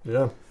 so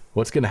yeah.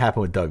 What's going to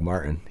happen with Doug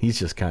Martin? He's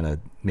just kind of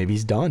maybe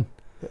he's done.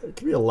 It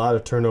could be a lot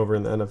of turnover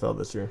in the NFL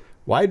this year.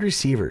 Wide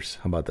receivers.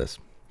 How about this?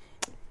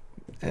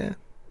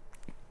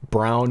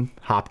 Brown,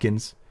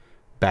 Hopkins,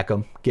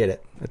 Beckham. Get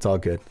it. It's all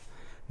good.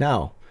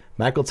 Now,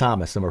 Michael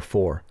Thomas, number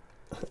 4.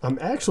 I'm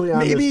actually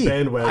on this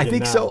bandwagon I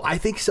think now. I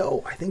think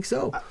so.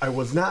 I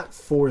was not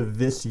for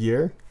this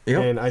year.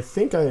 Yep. And I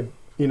think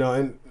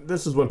and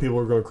this is when people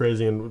were going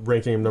crazy and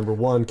ranking him number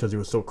 1 because he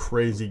was so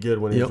crazy good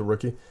when he was a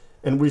rookie.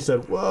 And we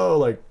said,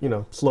 whoa,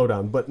 slow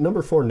down. But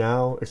number 4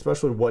 now,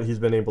 especially what he's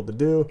been able to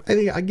do. I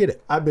think I get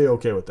it. I'd be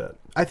okay with that.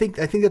 I think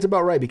that's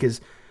about right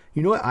because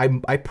you know what?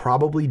 I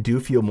probably do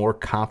feel more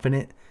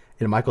confident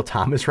in Michael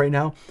Thomas right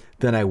now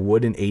than I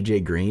would in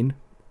AJ Green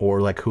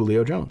or like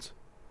Julio Jones.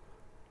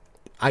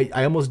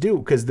 I almost do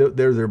because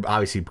they're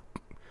obviously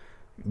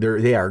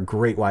they are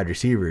great wide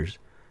receivers,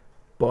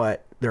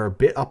 but they're a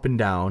bit up and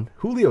down.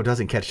 Julio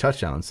doesn't catch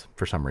touchdowns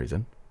for some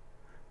reason.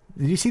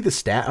 Did you see the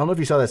stat? I don't know if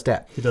you saw that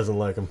stat. He doesn't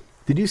like him.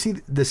 Did you see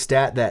the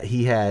stat that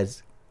he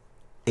has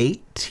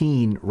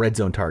 18 red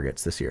zone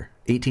targets this year?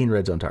 18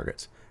 red zone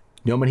targets.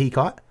 You know how many he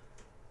caught?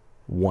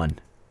 1.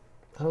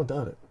 I don't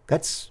doubt it.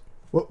 That's...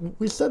 Well,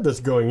 we said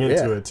this going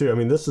into it, too. I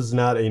mean, this is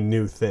not a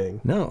new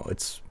thing. No,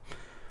 it's...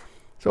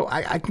 So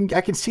I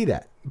can see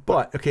that.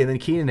 But, okay, then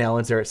Keenan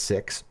Allen's there at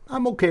 6.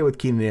 I'm okay with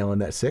Keenan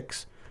Allen at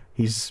 6.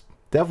 He's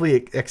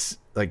definitely...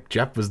 like,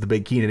 Jeff was the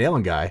big Keenan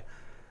Allen guy,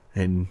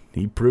 and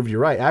he proved you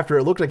right. After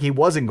it looked like he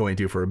wasn't going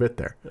to for a bit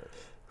there.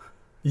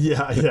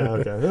 Yeah,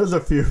 okay. There was a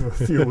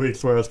few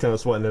weeks where I was kind of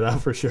sweating it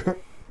out for sure.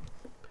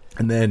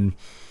 And then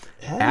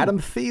Adam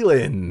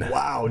Thielen.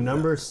 Wow,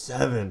 number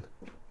 7.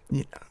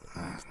 Yeah.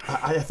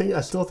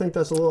 I still think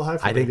that's a little high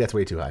for me. I think that's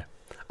way too high.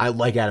 I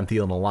like Adam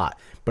Thielen a lot,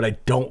 but I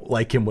don't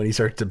like him when he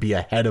starts to be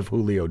ahead of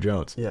Julio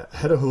Jones. Yeah,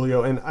 ahead of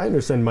Julio, and I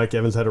understand Mike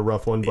Evans had a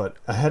rough one, but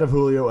ahead of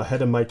Julio,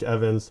 ahead of Mike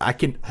Evans,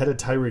 ahead of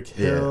Tyreek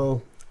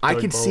Hill. Yeah. I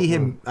can see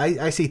him.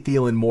 I see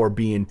Thielen more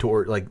being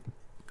toward like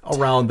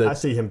around the. I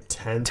see him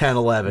 10,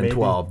 11, maybe.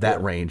 12,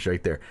 that range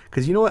right there.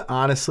 Because you know what?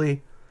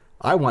 Honestly,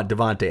 I want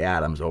Devontae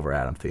Adams over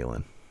Adam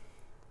Thielen.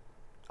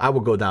 I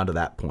will go down to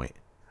that point.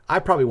 I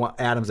probably want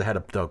Adams ahead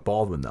of Doug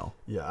Baldwin, though.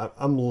 Yeah,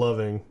 I'm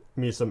loving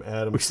me some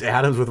Adams.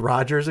 Adams with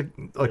Rodgers,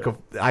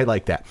 I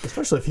like that.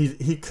 Especially if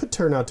he could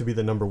turn out to be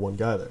the number 1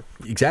 guy there.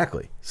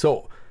 Exactly.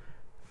 So,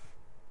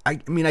 I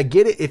mean, I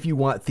get it if you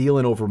want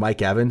Thielen over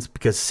Mike Evans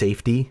because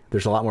safety.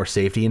 There's a lot more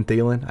safety in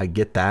Thielen. I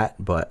get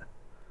that, but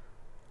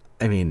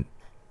I mean,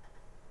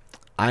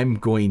 I'm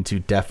going to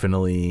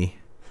definitely.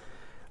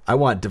 I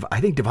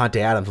think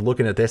Devontae Adams.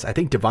 Looking at this, I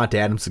think Devontae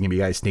Adams is going to be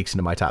a guy who sneaks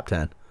into my top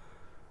 10.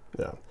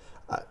 Yeah.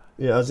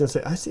 I was going to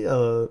say, I see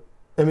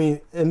I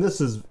mean, and this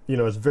is,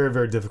 it's very,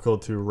 very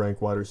difficult to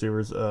rank wide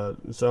receivers.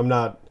 So I'm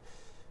not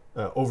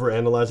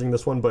overanalyzing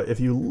this one, but if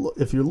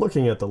you're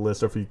looking at the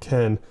list, or if you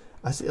can,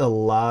 I see a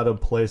lot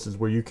of places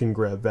where you can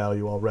grab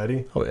value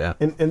already. Oh yeah.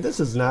 And this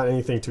is not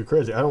anything too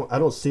crazy. I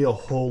don't see a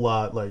whole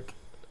lot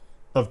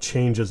of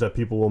changes that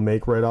people will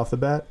make right off the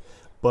bat.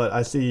 But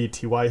I see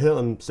T.Y.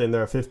 Hilton sitting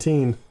there at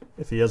 15.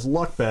 If he has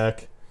luck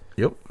back,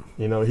 yep.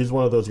 He's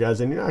one of those guys,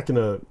 and you're not going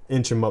to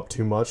inch him up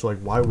too much. Like,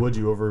 why would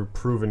you over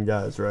proven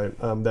guys, right?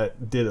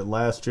 That did it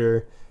last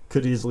year.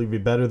 Could easily be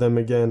better than him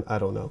again. I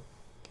don't know.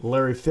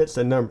 Larry Fitz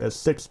at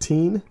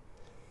 16.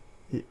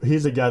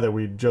 He's a guy that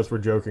we just were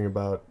joking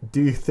about.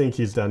 Do you think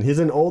he's done? He's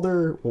an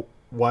older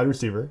wide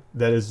receiver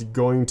that is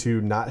going to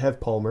not have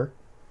Palmer.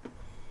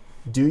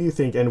 Do you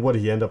think, and what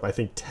did he end up, I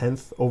think,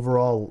 10th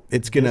overall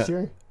this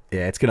year?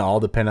 Yeah, it's going to all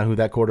depend on who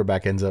that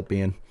quarterback ends up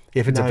being.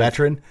 If it's a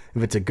veteran,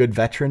 if it's a good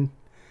veteran,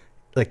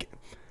 like,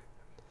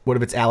 what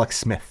if it's Alex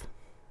Smith?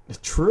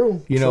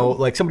 True.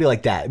 Like somebody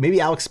like that. Maybe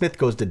Alex Smith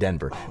goes to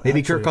Denver.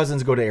 Maybe Kirk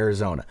Cousins go to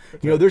Arizona.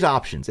 Okay. There's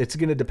options. It's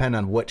going to depend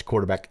on which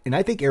quarterback. And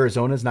I think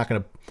Arizona's not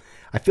going to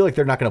 – I feel like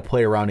they're not going to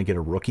play around and get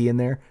a rookie in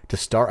there to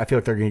start. I feel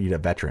like they're going to get a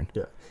veteran.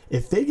 Yeah.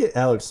 If they get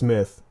Alex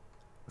Smith,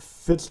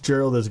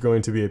 Fitzgerald is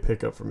going to be a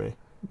pickup for me.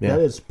 Yeah. That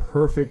is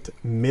perfect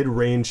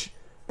mid-range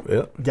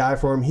guy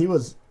for him.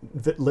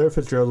 Larry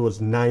Fitzgerald was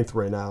 9th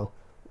right now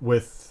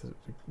with,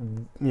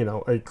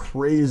 a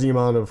crazy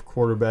amount of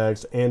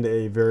quarterbacks and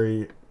a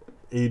very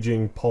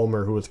aging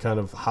Palmer who was kind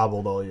of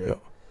hobbled all year.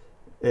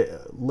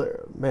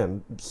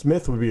 Man,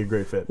 Smith would be a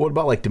great fit. What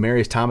about like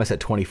Demaryius Thomas at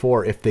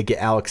 24? If they get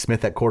Alex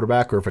Smith at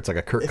quarterback, or if it's like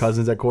a Kirk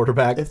Cousins at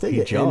quarterback, if they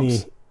get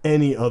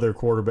any other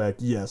quarterback,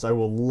 yes, I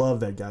will love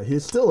that guy.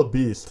 He's still a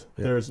beast.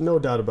 Yeah. There's no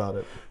doubt about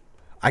it.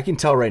 I can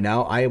tell right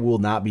now, I will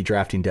not be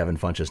drafting Devin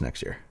Funchess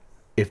next year.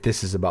 If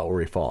this is about where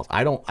he falls,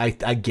 I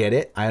get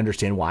it. I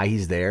understand why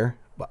he's there,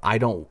 but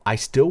I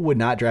still would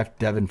not draft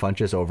Devin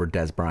Funchess over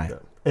Dez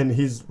Bryant. And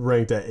he's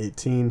ranked at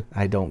 18.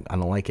 I don't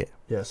like it.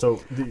 Yeah,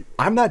 so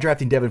I'm not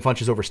drafting Devin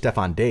Funchess over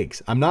Stephon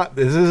Diggs. I'm not.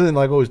 This isn't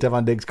like, oh,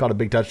 Stephon Diggs caught a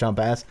big touchdown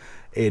pass,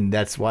 and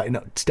that's why. No,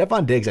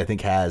 Stephon Diggs, I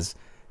think, has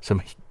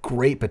some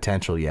great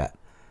potential yet,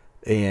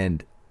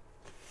 and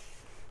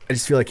I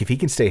just feel like if he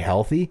can stay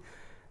healthy,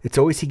 it's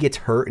always he gets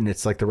hurt, and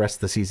it's like the rest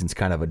of the season's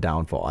kind of a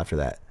downfall after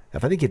that.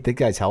 If I think if the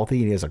guy's healthy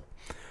and he has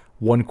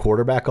one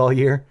quarterback all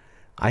year,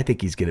 I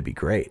think he's going to be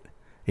great,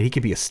 and he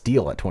could be a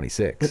steal at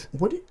 26.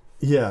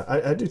 Yeah,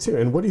 I do too.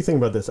 And what do you think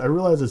about this? I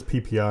realize it's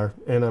PPR,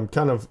 and I'm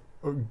kind of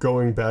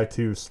going back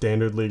to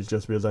standard leagues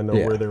just because I know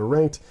where they were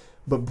ranked.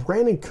 But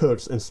Brandon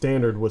Cooks in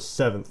standard was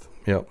 7th.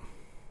 Yep.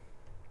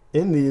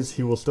 In these,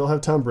 he will still have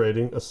Tom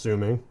Brady,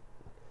 assuming.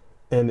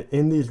 And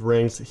in these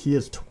ranks, he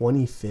is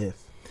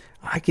 25th.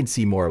 I can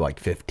see more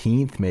like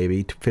 15th,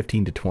 maybe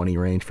 15 to 20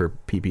 range for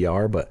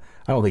PPR, but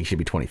I don't think he should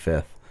be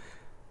 25th.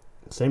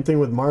 Same thing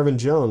with Marvin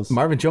Jones.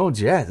 Marvin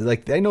Jones, yeah.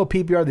 Like, I know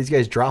PPR, these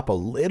guys drop a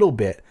little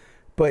bit,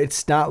 but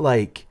it's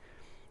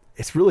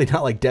really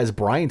not like Des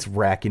Bryant's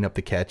racking up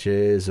the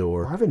catches,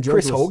 or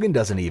Chris Hogan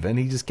doesn't even.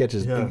 He just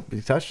catches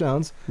big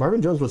touchdowns.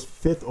 Marvin Jones was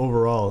 5th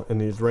overall,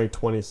 and he's ranked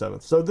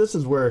 27th. So this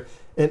is where,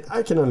 and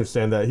I can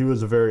understand that. He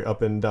was a very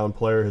up and down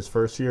player his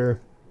first year.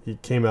 He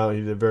came out,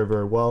 he did very,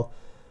 very well.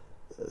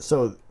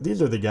 So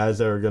these are the guys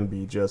that are going to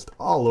be just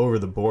all over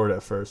the board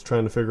at first,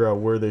 trying to figure out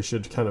where they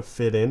should kind of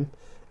fit in.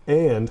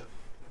 And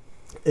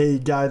a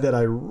guy that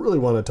I really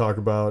want to talk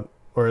about,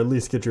 or at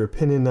least get your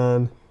opinion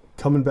on,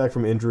 coming back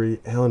from injury,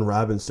 Allen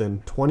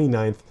Robinson,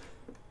 29th.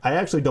 I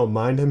actually don't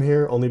mind him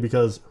here, only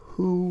because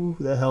who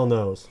the hell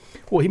knows?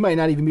 Well, he might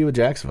not even be with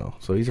Jacksonville,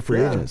 so he's a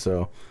free agent.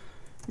 So,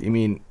 I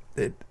mean,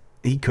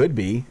 he could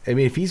be. I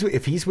mean, if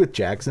he's with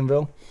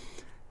Jacksonville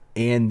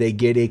and they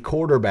get a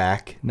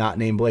quarterback not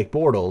named Blake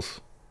Bortles,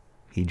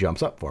 he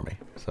jumps up for me.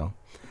 So,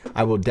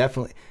 I will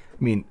definitely.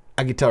 I mean,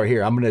 I can tell right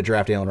here, I'm going to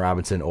draft Allen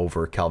Robinson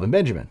over Kelvin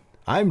Benjamin.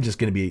 I'm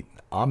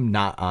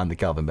not on the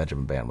Kelvin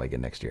Benjamin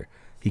bandwagon next year.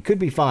 He could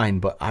be fine,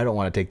 but I don't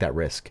want to take that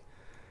risk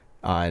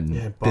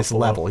on this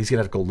level. He's going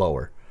to have to go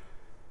lower.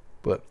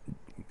 But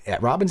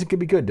Robinson could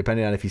be good,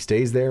 depending on if he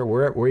stays there,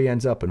 where he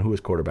ends up, and who his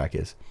quarterback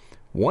is.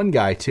 One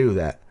guy, too,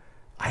 that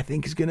I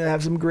think is going to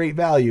have some great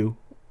value,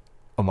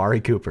 Amari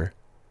Cooper.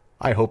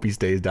 I hope he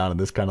stays down at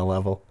this kind of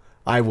level.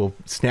 I will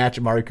snatch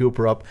Amari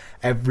Cooper up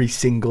every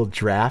single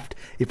draft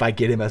if I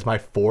get him as my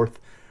 4th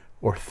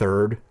or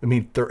 3rd. I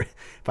mean,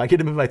 if I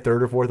get him as my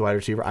 3rd or 4th wide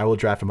receiver, I will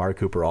draft Amari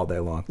Cooper all day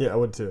long. Yeah, I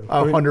would too.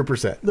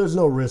 100%. There's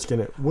no risk in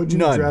it. Would you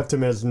draft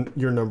him as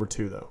your number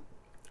 2, though?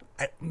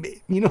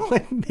 You know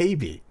what?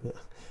 Maybe.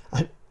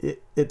 Yeah.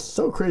 It's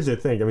so crazy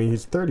to think. I mean,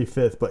 he's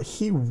 35th, but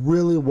he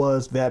really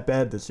was that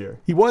bad this year.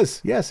 He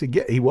was. Yes,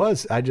 he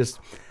was.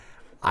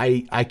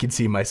 I could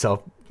see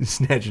myself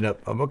snatching up.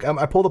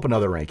 I pulled up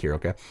another rank here,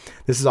 okay?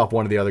 This is off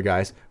one of the other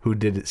guys who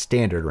did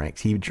standard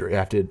ranks. He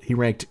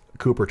ranked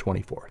Cooper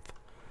 24th.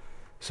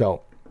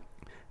 So,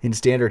 in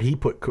standard, he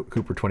put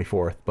Cooper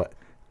 24th, but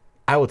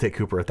I will take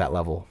Cooper at that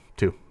level,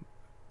 too.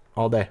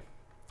 All day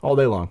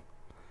long.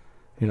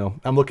 You know,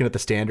 I'm looking at the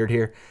standard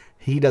here.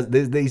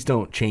 These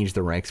don't change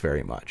the ranks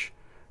very much.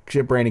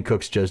 Because Brandon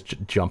Cooks just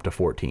jumped to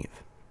 14th.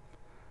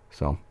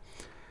 So,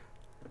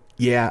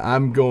 yeah,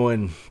 I'm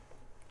going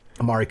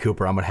Amari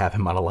Cooper. I'm going to have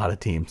him on a lot of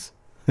teams.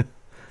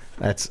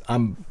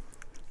 I'm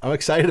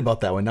excited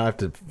about that one. Now I have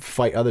to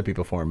fight other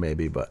people for him,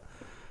 maybe, but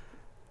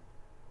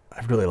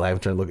I really like. I'm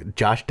trying to look at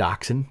Josh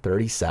Doxson,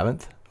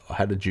 37th,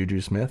 ahead of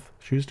Juju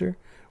Smith-Schuster.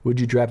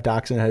 Would you draft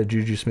Doxson ahead of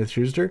Juju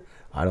Smith-Schuster?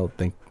 I don't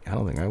think I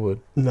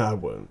would. No, I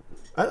wouldn't.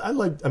 I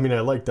like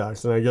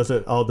Doxson. I guess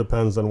it all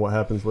depends on what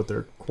happens with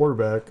their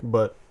quarterback,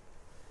 but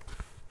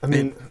I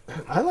mean,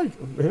 I like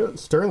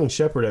Sterling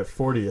Shepard at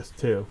 40th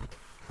too.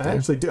 I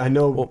actually do. I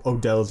know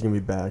Odell's gonna be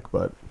back,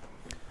 but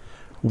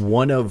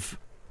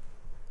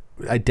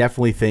I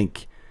definitely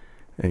think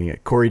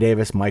Corey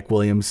Davis, Mike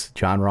Williams,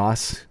 John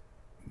Ross.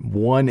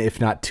 One,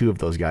 if not two of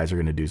those guys are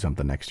going to do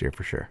something next year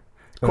for sure.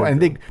 Okay. I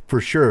think for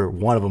sure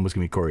one of them was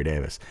going to be Corey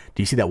Davis.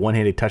 Do you see that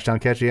one-handed touchdown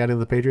catch he had of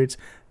the Patriots?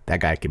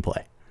 That guy can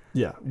play.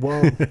 Yeah,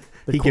 well,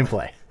 he can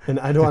play. And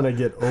I don't want to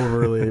get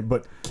overly,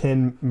 but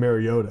Ken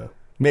Mariota?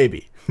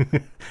 Maybe. I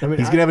mean,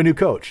 he's going to have a new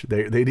coach.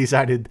 They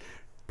decided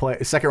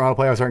second round of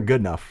playoffs aren't good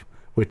enough,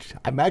 which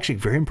I'm actually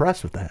very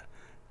impressed with that.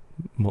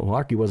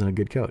 Mularkey wasn't a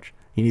good coach.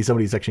 He needs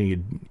somebody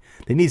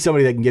they need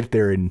somebody that can get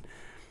there and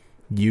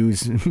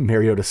use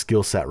Mariota's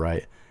skill set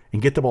right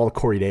and get the ball to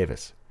Corey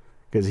Davis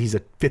because he's a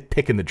 5th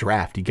pick in the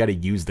draft. You got to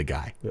use the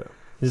guy. Yeah,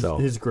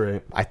 he's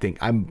great. I think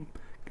I'm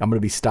going to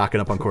be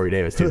stocking up on Corey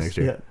Davis too next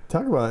year. Yeah,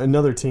 talk about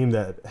another team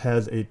that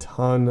has a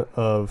ton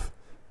of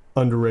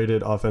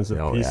underrated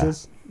offensive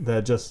pieces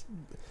that just.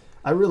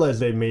 I realize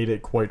they made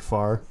it quite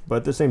far, but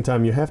at the same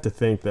time, you have to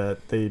think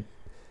that they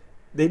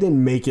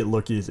didn't make it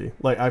look easy.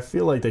 Like I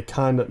feel like they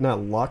kind of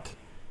not luck,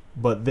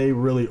 but they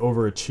really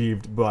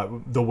overachieved by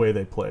the way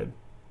they played.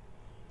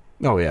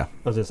 Oh yeah.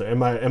 I was gonna say,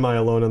 am I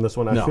alone on this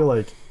one? No. I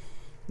feel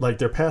like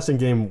their passing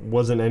game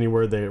wasn't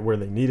anywhere where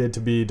they needed to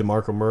be.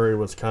 DeMarco Murray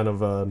was kind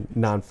of a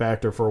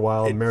non-factor for a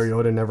while.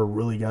 Mariota never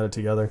really got it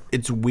together.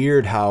 It's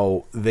weird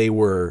how they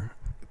were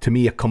to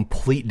me, a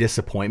complete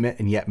disappointment,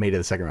 and yet made it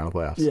the second round of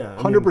playoffs. Yeah,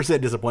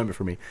 100% disappointment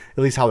for me.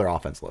 At least how their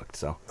offense looked.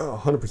 So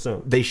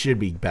 100%. they should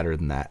be better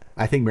than that.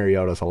 I think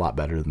Mariota's a lot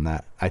better than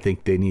that. I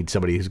think they need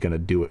somebody who's going to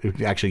do it,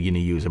 who's actually going to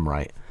use him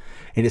right.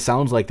 And it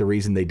sounds like the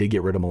reason they did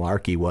get rid of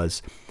Malarkey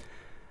was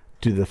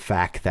due to the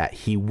fact that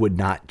he would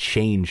not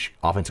change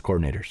offensive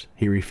coordinators.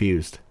 He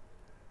refused.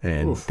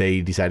 And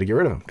they decided to get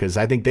rid of him because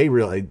I think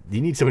you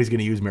need somebody who's going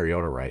to use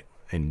Mariota right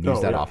and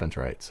use that offense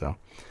right. So,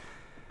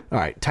 all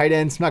right, tight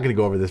ends. I'm not going to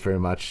go over this very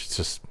much. It's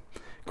just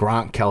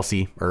Gronk,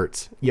 Kelsey,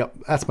 Ertz. Yep,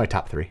 that's my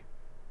top 3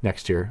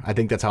 next year. I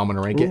think that's how I'm going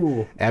to rank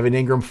it. Evan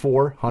Ingram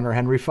 4, Hunter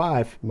Henry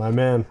 5. My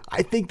man.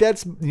 I think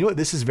that's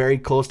this is very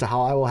close to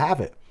how I will have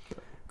it.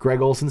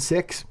 Greg Olsen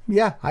 6.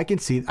 Yeah, I can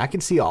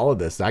see all of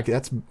this.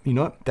 That's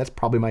that's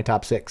probably my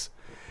top 6.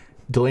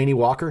 Delaney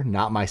Walker,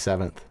 not my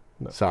 7th.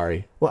 No.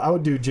 Sorry. Well, I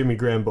would do Jimmy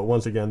Graham, but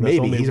once again, that's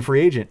he's a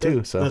free agent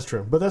too. So that's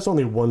true, but that's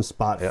only one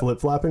spot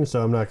flip-flopping,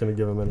 so I'm not going to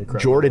give him any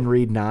credit. Jordan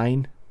Reed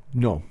 9,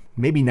 no,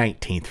 maybe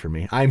 19th for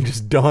me. I'm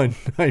just done.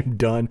 I'm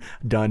done.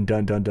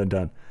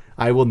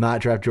 I will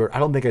not draft Jordan. I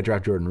don't think I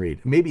draft Jordan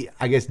Reed. Maybe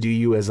I guess do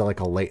you as a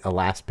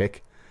last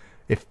pick,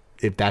 if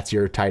that's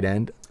your tight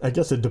end. I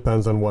guess it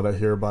depends on what I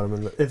hear about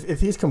him. If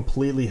he's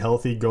completely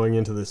healthy going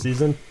into the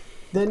season,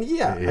 then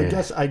yeah. I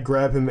guess I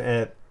grab him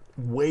at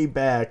way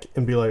back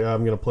and be like,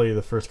 I'm going to play you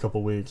the first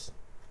couple weeks.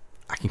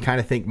 I can kind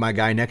of think my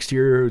guy next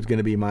year who's going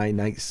to be my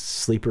nice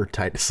sleeper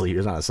tight sleep.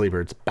 It's not a sleeper.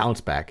 It's bounce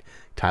back.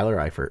 Tyler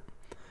Eifert.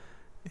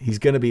 He's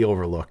going to be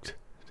overlooked.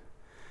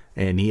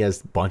 And he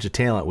has a bunch of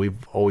talent.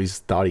 We've always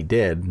thought he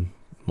did.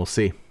 We'll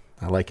see.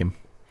 I like him,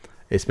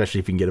 especially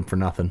if you can get him for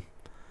nothing.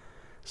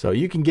 So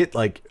you can get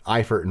like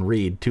Eifert and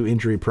Reed, 2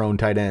 injury-prone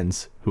tight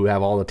ends who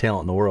have all the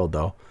talent in the world,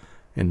 though.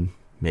 And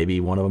maybe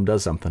one of them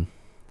does something.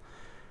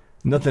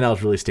 Nothing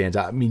else really stands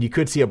out. I mean, you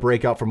could see a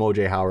breakout from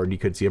O.J. Howard. You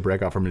could see a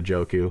breakout from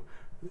Njoku.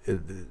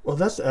 Well,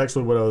 that's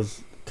actually what I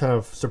was kind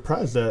of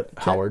surprised at.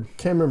 Howard.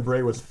 Cameron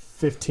Bray was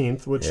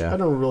 15th, which I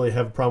don't really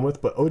have a problem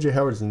with, but O.J.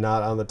 Howard's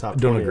not on the top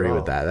 20 Don't agree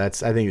with that.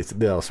 I think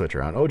they'll switch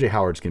around. O.J.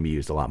 Howard's going to be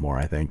used a lot more,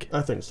 I think.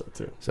 I think so,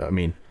 too. So, I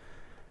mean,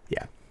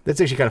 yeah.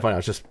 That's actually kind of funny.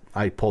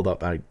 I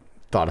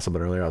thought of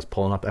something earlier. I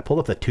pulled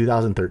up the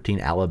 2013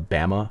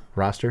 Alabama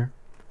roster,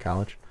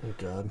 college. Oh,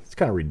 God. It's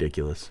kind of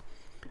ridiculous.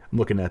 I'm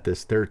looking at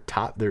this. They're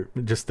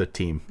just the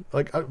team.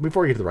 Like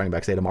before you get to the running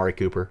backs, they had Amari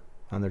Cooper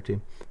on their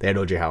team. They had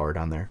O.J. Howard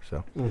on there.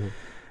 So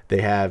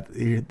they have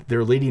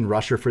their leading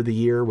rusher for the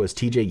year was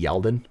T.J.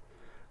 Yeldon.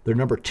 Their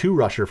number 2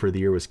 rusher for the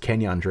year was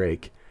Kenyon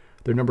Drake.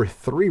 Their number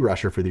 3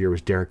 rusher for the year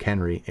was Derrick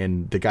Henry,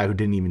 and the guy who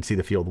didn't even see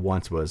the field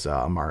once was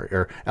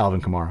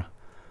Alvin Kamara.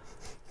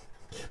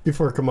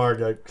 Before Kamara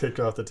got kicked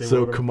off the team.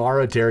 So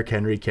Kamara, Derrick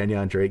Henry,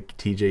 Kenyon Drake,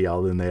 T.J.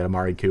 Yeldon. They had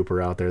Amari Cooper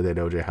out there. They had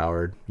O.J.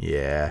 Howard.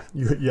 Yeah.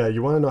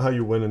 You want to know how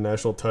you win a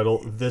national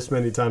title this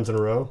many times in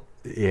a row?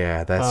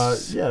 Yeah,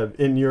 that's...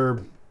 in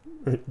you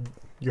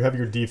have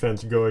your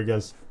defense go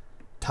against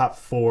top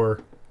 4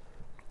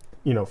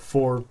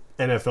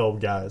 NFL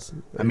guys.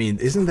 I mean,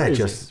 isn't that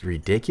just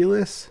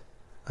ridiculous?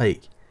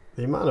 Like...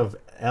 The amount of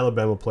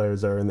Alabama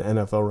players that are in the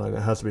NFL right now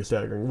has to be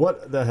staggering.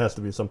 That has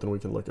to be something we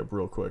can look up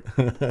real quick.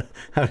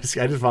 I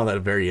just found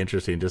that very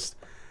interesting. Just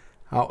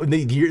how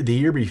the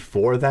year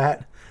before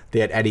that,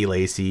 they had Eddie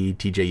Lacy,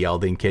 T.J.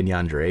 Yeldon,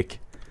 Kenyon Drake.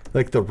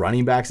 Like the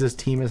running backs this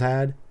team has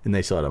had, and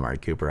they still had Amari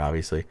Cooper,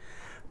 obviously.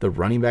 The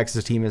running backs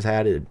this team has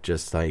had, it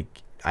just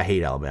like, I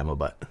hate Alabama,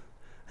 but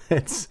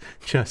it's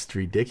just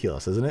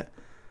ridiculous, isn't it?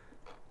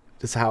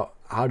 Just how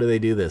do they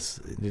do this?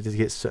 They just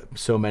get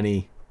so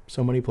many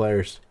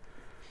players.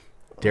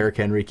 Derrick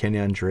Henry,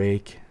 Kenyon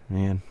Drake,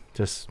 man,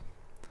 just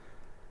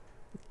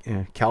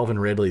Calvin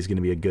Ridley is going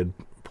to be a good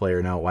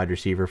player now, wide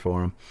receiver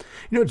for him.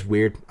 You know what's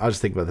weird? I was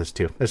just thinking about this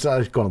too. I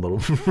was going a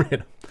little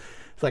random.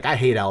 It's like I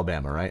hate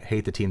Alabama, right? I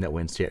hate the team that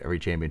wins every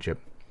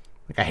championship.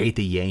 Like I hate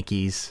the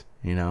Yankees,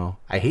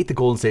 I hate the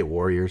Golden State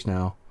Warriors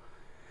now.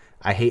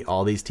 I hate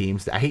all these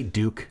teams. I hate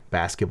Duke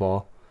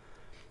basketball.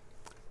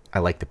 I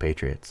like the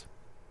Patriots.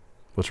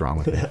 What's wrong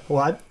with me?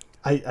 Well,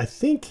 I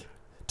think...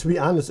 To be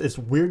honest, it's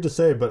weird to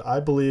say, but I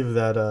believe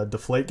that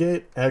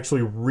Deflategate actually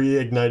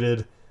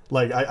reignited.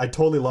 Like, I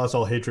totally lost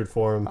all hatred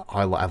for him.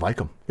 I like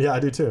him. Yeah, I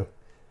do too.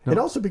 No. And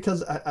also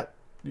because I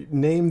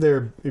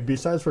name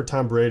besides for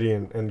Tom Brady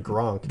and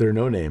Gronk. There are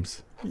no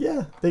names.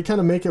 Yeah, they kind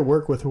of make it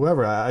work with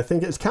whoever. I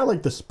think it's kind of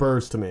like the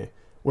Spurs to me,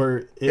 where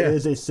it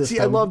is a system. See,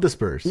 I love the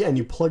Spurs. Yeah, and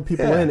you plug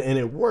people in, and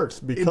it works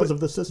because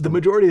of the system. The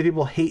majority of the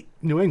people hate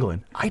New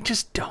England. I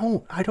just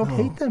don't. I don't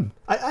hate them.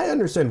 I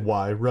understand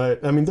why, right?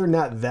 I mean, they're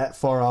not that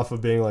far off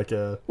of being like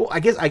a... Well,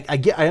 I guess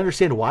I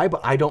understand why,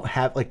 but I don't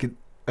have, like...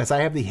 As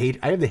I have the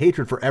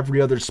hatred for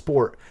every other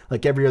sport,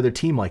 like every other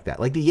team like that.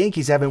 Like the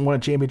Yankees haven't won a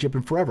championship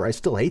in forever. I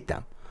still hate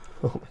them.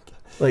 Oh, my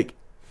God. Like...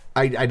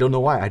 I don't know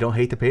why. I don't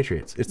hate the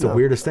Patriots. It's the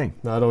weirdest thing.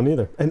 No, I don't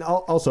either. And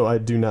also, I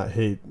do not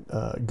hate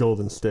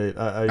Golden State.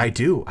 I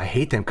do. I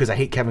hate them because I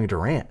hate Kevin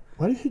Durant.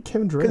 Why do you hate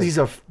Kevin Durant?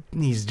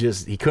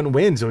 Because he couldn't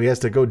win, so he has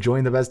to go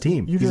join the best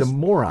team. He's a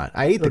moron.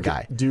 I hate the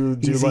guy.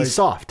 He's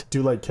soft. Do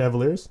you like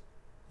Cavaliers?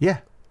 Yeah.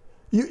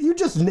 You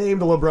just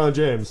named LeBron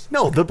James.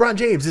 No, LeBron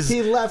James is.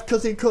 He left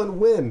because he couldn't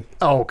win.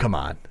 Oh, come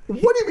on.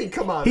 What do you mean,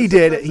 come on? He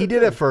did. He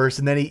did at first,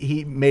 and then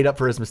he made up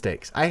for his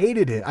mistakes. I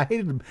hated him. I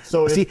hated him.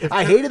 So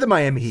I hated the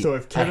Miami Heat. So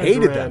if I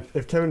hated them.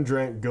 If Kevin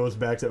Durant goes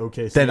back to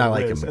OKC, Then I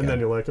like him. and then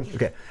you like him.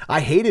 Okay, I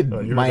hated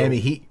Miami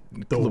Heat.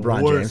 The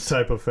LeBron worst James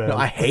type of fan. No,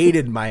 I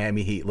hated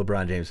Miami Heat.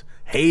 LeBron James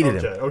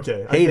hated him.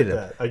 Okay. Hated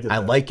him. I get that. I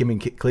like him in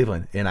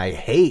Cleveland, and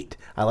I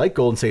like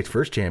Golden State's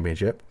first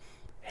championship.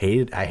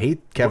 I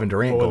hate Kevin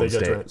Durant. Golden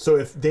State. Durant. So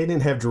if they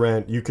didn't have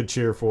Durant, you could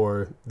cheer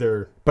for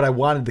their. But I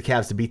wanted the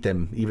Cavs to beat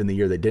them even the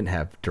year they didn't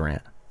have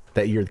Durant.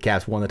 That year the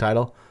Cavs won the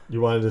title. You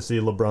wanted to see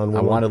LeBron win.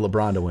 I wanted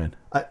LeBron to win.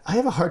 I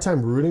have a hard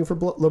time rooting for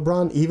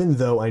LeBron, even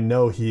though I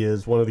know he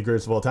is one of the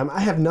greatest of all time.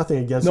 I have nothing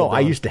against LeBron. I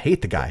used to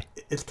hate the guy.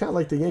 It's kind of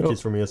like the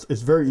Yankees for me.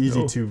 It's very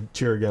easy to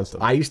cheer against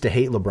him. I used to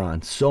hate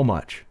LeBron so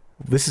much.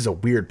 This is a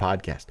weird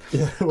podcast.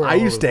 Yeah, I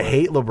used to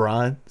hate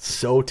LeBron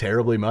so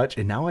terribly much,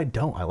 and now I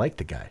don't. I like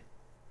the guy.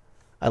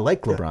 I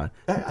like LeBron.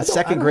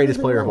 Second greatest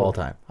player of all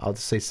time. I'll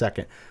just say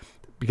second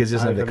because he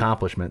doesn't have the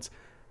accomplishments.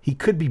 He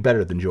could be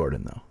better than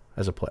Jordan, though,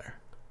 as a player.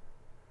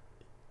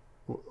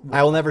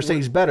 I will never say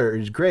he's better,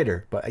 he's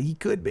greater, but he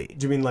could be.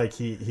 Do you mean like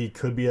he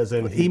could be as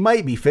in... He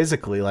might be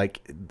physically,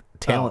 like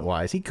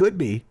talent-wise. He could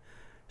be.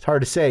 It's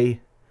hard to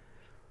say.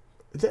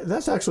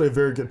 That's actually a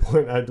very good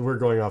point. We're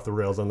going off the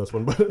rails on this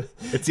one, but...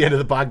 It's the end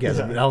of the podcast.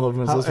 Yeah. I don't know if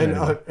anyone's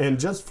listening. And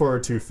just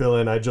to fill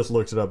in, I just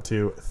looked it up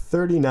too.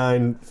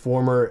 39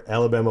 former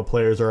Alabama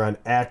players are on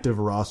active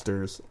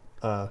rosters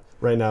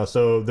right now.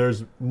 So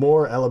there's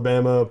more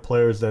Alabama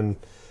players than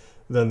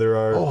there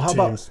are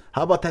teams.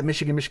 How about that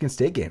Michigan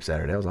State game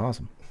Saturday? That was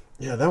awesome.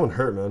 Yeah, that one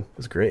hurt, man. It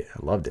was great.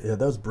 I loved it. Yeah,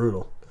 that was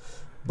brutal.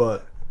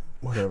 But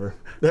whatever.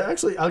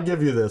 Actually, I'll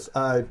give you this.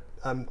 I'm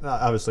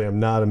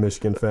not a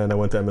Michigan fan. I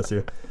went to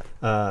MSU.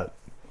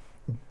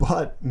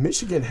 But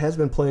Michigan has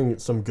been playing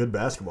some good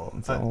basketball.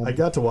 I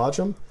got to watch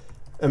them.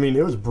 I mean,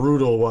 it was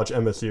brutal to watch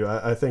MSU.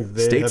 I think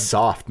they State's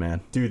soft, man.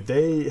 Dude,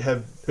 they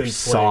have been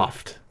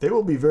soft. They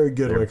will be very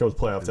good when it comes to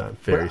playoff time.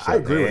 I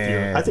agree with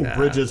you. I think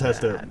Bridges has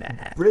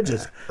to.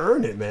 Bridges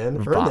earn it,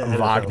 man.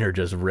 Wagner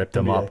just ripped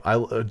him up.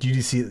 Did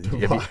you see?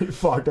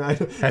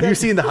 Have you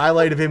seen the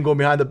highlight of him going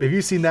behind the? Have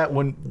you seen that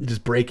one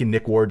just breaking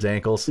Nick Ward's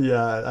ankles?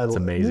 Yeah, it's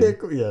amazing.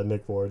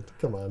 Nick Ward.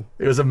 Come on.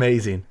 It was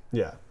amazing.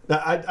 Yeah,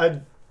 But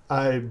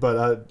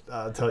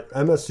I'll tell you,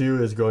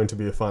 MSU is going to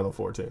be a Final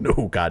Four team.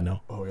 No, God,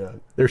 no. Oh, yeah.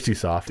 They're too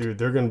soft. Dude,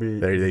 they're going to be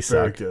They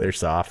suck. good. They're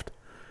soft.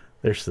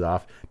 They're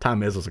soft.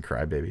 Tom Izzo's a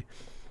crybaby.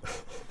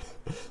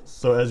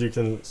 So, as you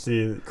can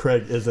see,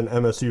 Craig is an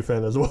MSU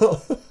fan as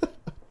well.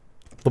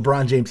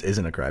 LeBron James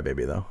isn't a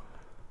crybaby, though.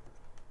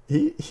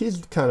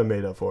 He's kind of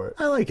made up for it.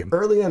 I like him.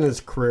 Early in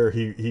his career,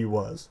 he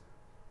was.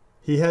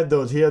 He had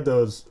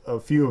those a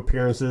few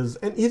appearances,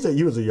 and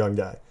he was a young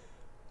guy.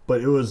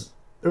 But there was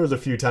a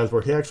few times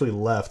where he actually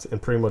left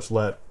and pretty much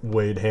let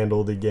Wade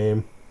handle the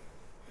game,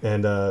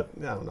 and I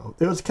don't know.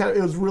 It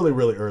was really,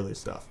 really early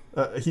stuff.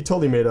 He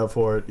totally made up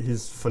for it.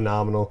 He's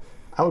phenomenal.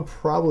 I would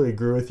probably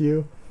agree with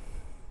you,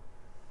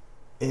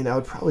 and I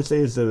would probably say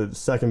he's the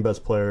second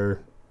best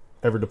player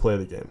ever to play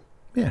the game.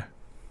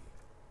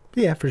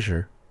 Yeah, for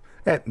sure.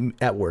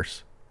 At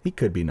worst, he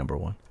could be number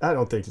one. I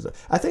don't think so.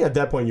 I think at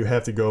that point you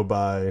have to go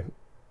by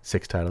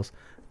 6 titles.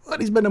 But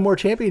he's been to more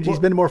championships. He's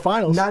been to more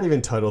finals. Not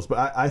even titles,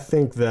 but I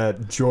think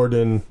that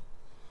Jordan,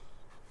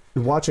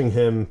 watching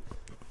him,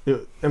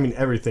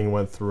 everything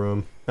went through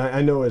him.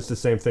 I know it's the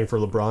same thing for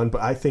LeBron,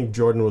 but I think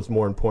Jordan was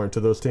more important to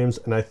those teams,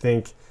 and I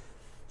think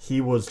he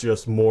was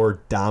just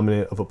more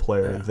dominant of a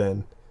player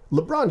than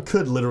LeBron.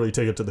 Could literally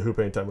take it to the hoop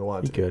anytime he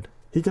wanted.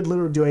 He could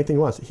literally do anything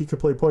he wants. He could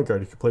play point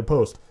guard. He could play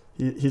post.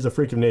 He's a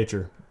freak of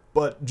nature.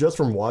 But just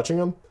from watching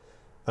him,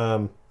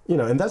 and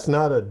that's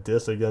not a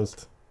diss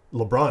against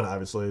LeBron,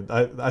 obviously.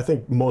 I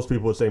think most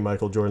people would say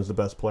Michael Jordan's the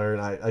best player,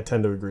 and I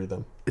tend to agree with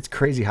them. It's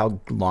crazy how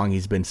long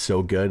he's been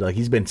so good. Like,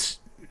 he's been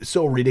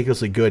so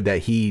ridiculously good that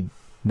he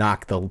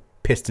knocked the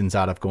Pistons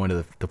out of going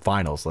to the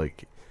finals.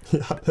 Like,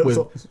 that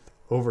was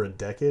over a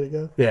decade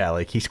ago. Yeah,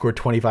 like he scored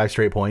 25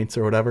 straight points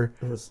or whatever.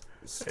 It was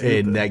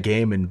stupid. In that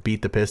game and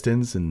beat the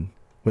Pistons. And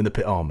when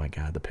oh my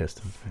God, the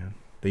Pistons, man.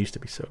 They used to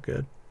be so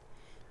good.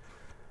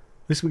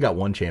 At least we got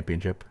one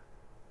championship.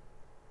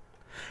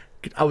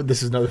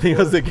 This is another thing I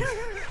was thinking.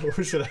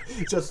 We should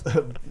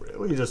have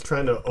were you just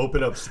trying to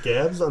open up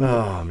scabs?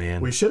 Oh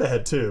man, we should have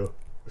had 2.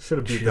 We should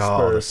have beat the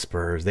Spurs. The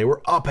Spurs. They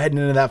were up heading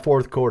into that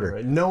fourth quarter.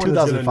 Right.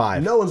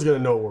 2005. No one's gonna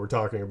know what we're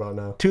talking about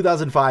now.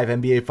 2005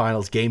 NBA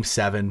Finals, Game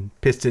 7.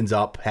 Pistons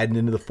up, heading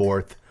into the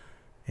fourth,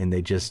 and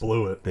they just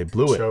blew it. They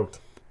blew Choked.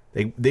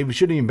 it. They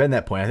shouldn't even been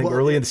that point. I think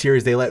early in the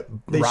series they let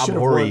Rob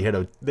Horry hit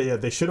a.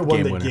 They should have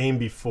won the game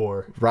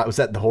before. Was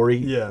that the Horry?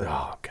 Yeah.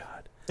 Oh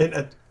God.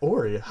 And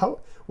Horry,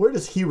 where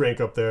does he rank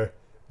up there?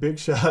 Big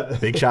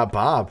shot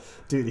Bob.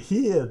 Dude,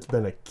 he has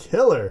been a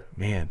killer.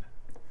 Man,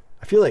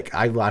 I feel like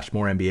I watched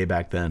more NBA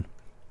back then.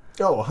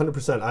 Oh,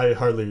 100%.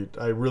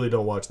 I really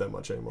don't watch that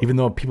much anymore. Even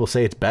though people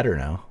say it's better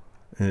now.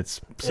 And it's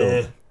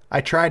so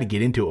I try to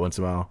get into it once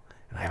in a while,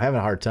 and I'm having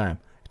a hard time.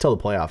 Until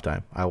the playoff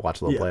time. I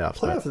watch a little playoffs.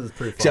 Playoffs is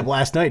pretty fun. Except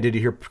last night, did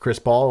you hear Chris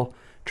Paul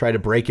tried to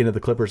break into the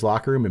Clippers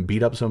locker room and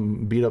beat up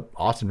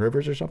Austin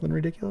Rivers or something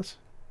ridiculous?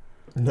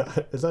 No,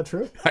 is that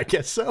true? I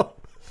guess so.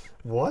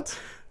 What?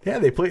 Yeah,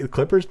 the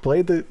Clippers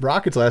played the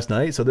Rockets last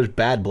night, so there's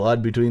bad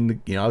blood between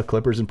the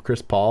Clippers and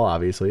Chris Paul,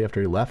 obviously, after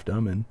he left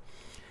them, and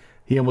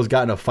he almost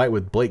got in a fight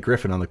with Blake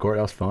Griffin on the court.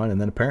 That was fun, and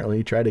then apparently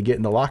he tried to get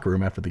in the locker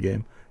room after the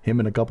game. Him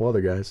and a couple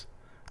other guys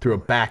through a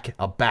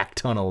back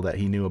tunnel that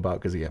he knew about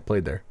because he had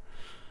played there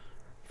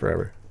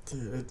forever.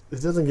 Dude,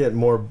 it doesn't get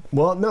more.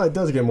 Well, no, it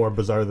does get more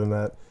bizarre than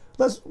that.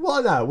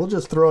 We'll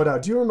just throw it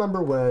out. Do you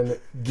remember when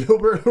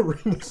Gilbert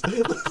Arenas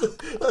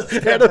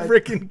had a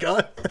freaking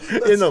gun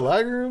in the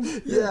locker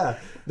room? Yeah,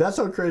 that's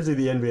how crazy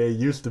the NBA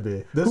used to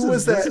be. Who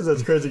was that? This is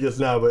as crazy as it gets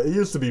now, but it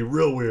used to be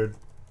real weird.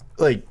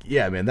 Like,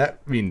 yeah, man.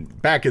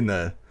 Back in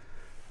the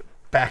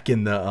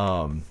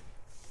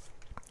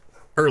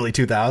early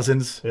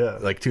 2000s. Yeah,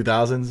 like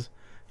 2000s.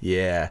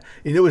 Yeah,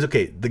 and it was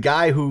okay. The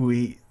guy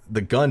who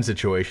the gun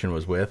situation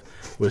was with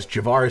was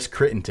Javaris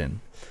Crittenton.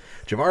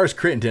 Javaris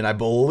Crittenton, I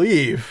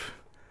believe,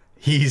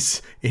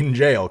 he's in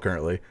jail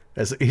currently.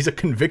 He's a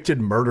convicted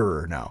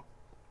murderer now.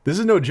 This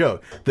is no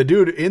joke. The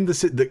dude in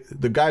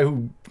the guy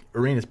who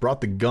Arenas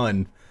brought the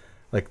gun,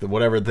 like the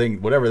whatever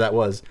that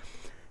was,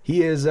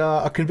 he is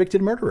a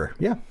convicted murderer.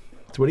 Yeah,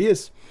 that's what he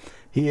is.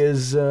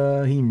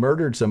 He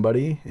murdered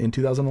somebody in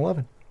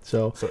 2011.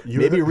 So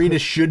maybe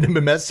Arenas shouldn't have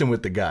been messing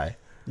with the guy.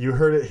 You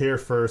heard it here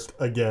first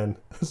again,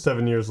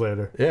 7 years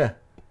later.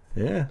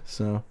 Yeah,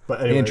 so.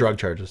 But anyway, and drug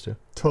charges, too.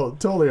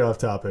 Totally off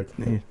topic.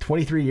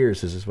 23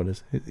 years is what it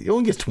is. He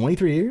only gets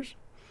 23 years?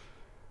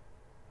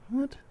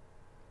 What?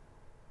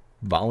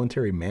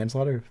 Voluntary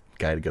manslaughter?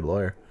 Guy had a good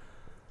lawyer.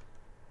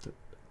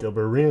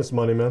 Gilbert Arenas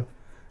money, man.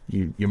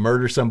 You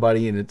murder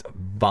somebody and it's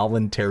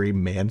voluntary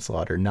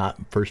manslaughter, not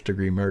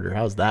first-degree murder.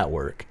 How's that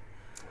work?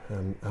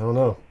 I don't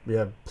know.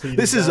 Yeah,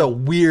 this is a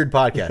weird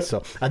podcast,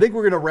 so I think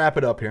we're going to wrap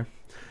it up here.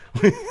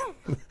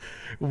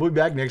 We'll be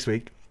back next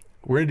week.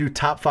 We're going to do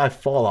top 5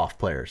 fall-off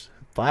players.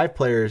 5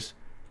 players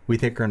we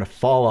think are going to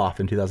fall off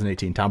in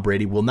 2018. Tom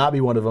Brady will not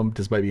be one of them,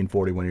 despite being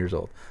 41 years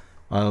old,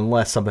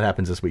 unless something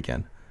happens this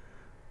weekend,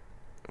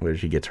 where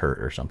he gets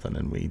hurt or something,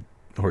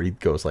 or he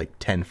goes like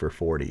 10 for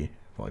 40.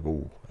 Like,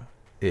 ooh,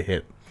 it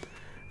hit.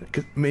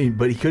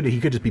 But he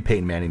could just be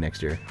Peyton Manning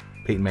next year.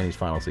 Peyton Manning's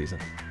final season.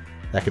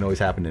 That can always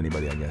happen to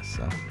anybody, I guess.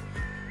 So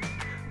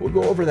we'll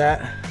go over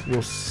that.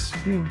 We'll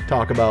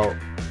talk about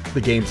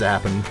the games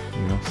that happen.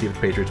 See if the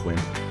Patriots win.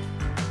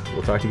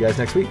 We'll talk to you guys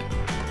next week.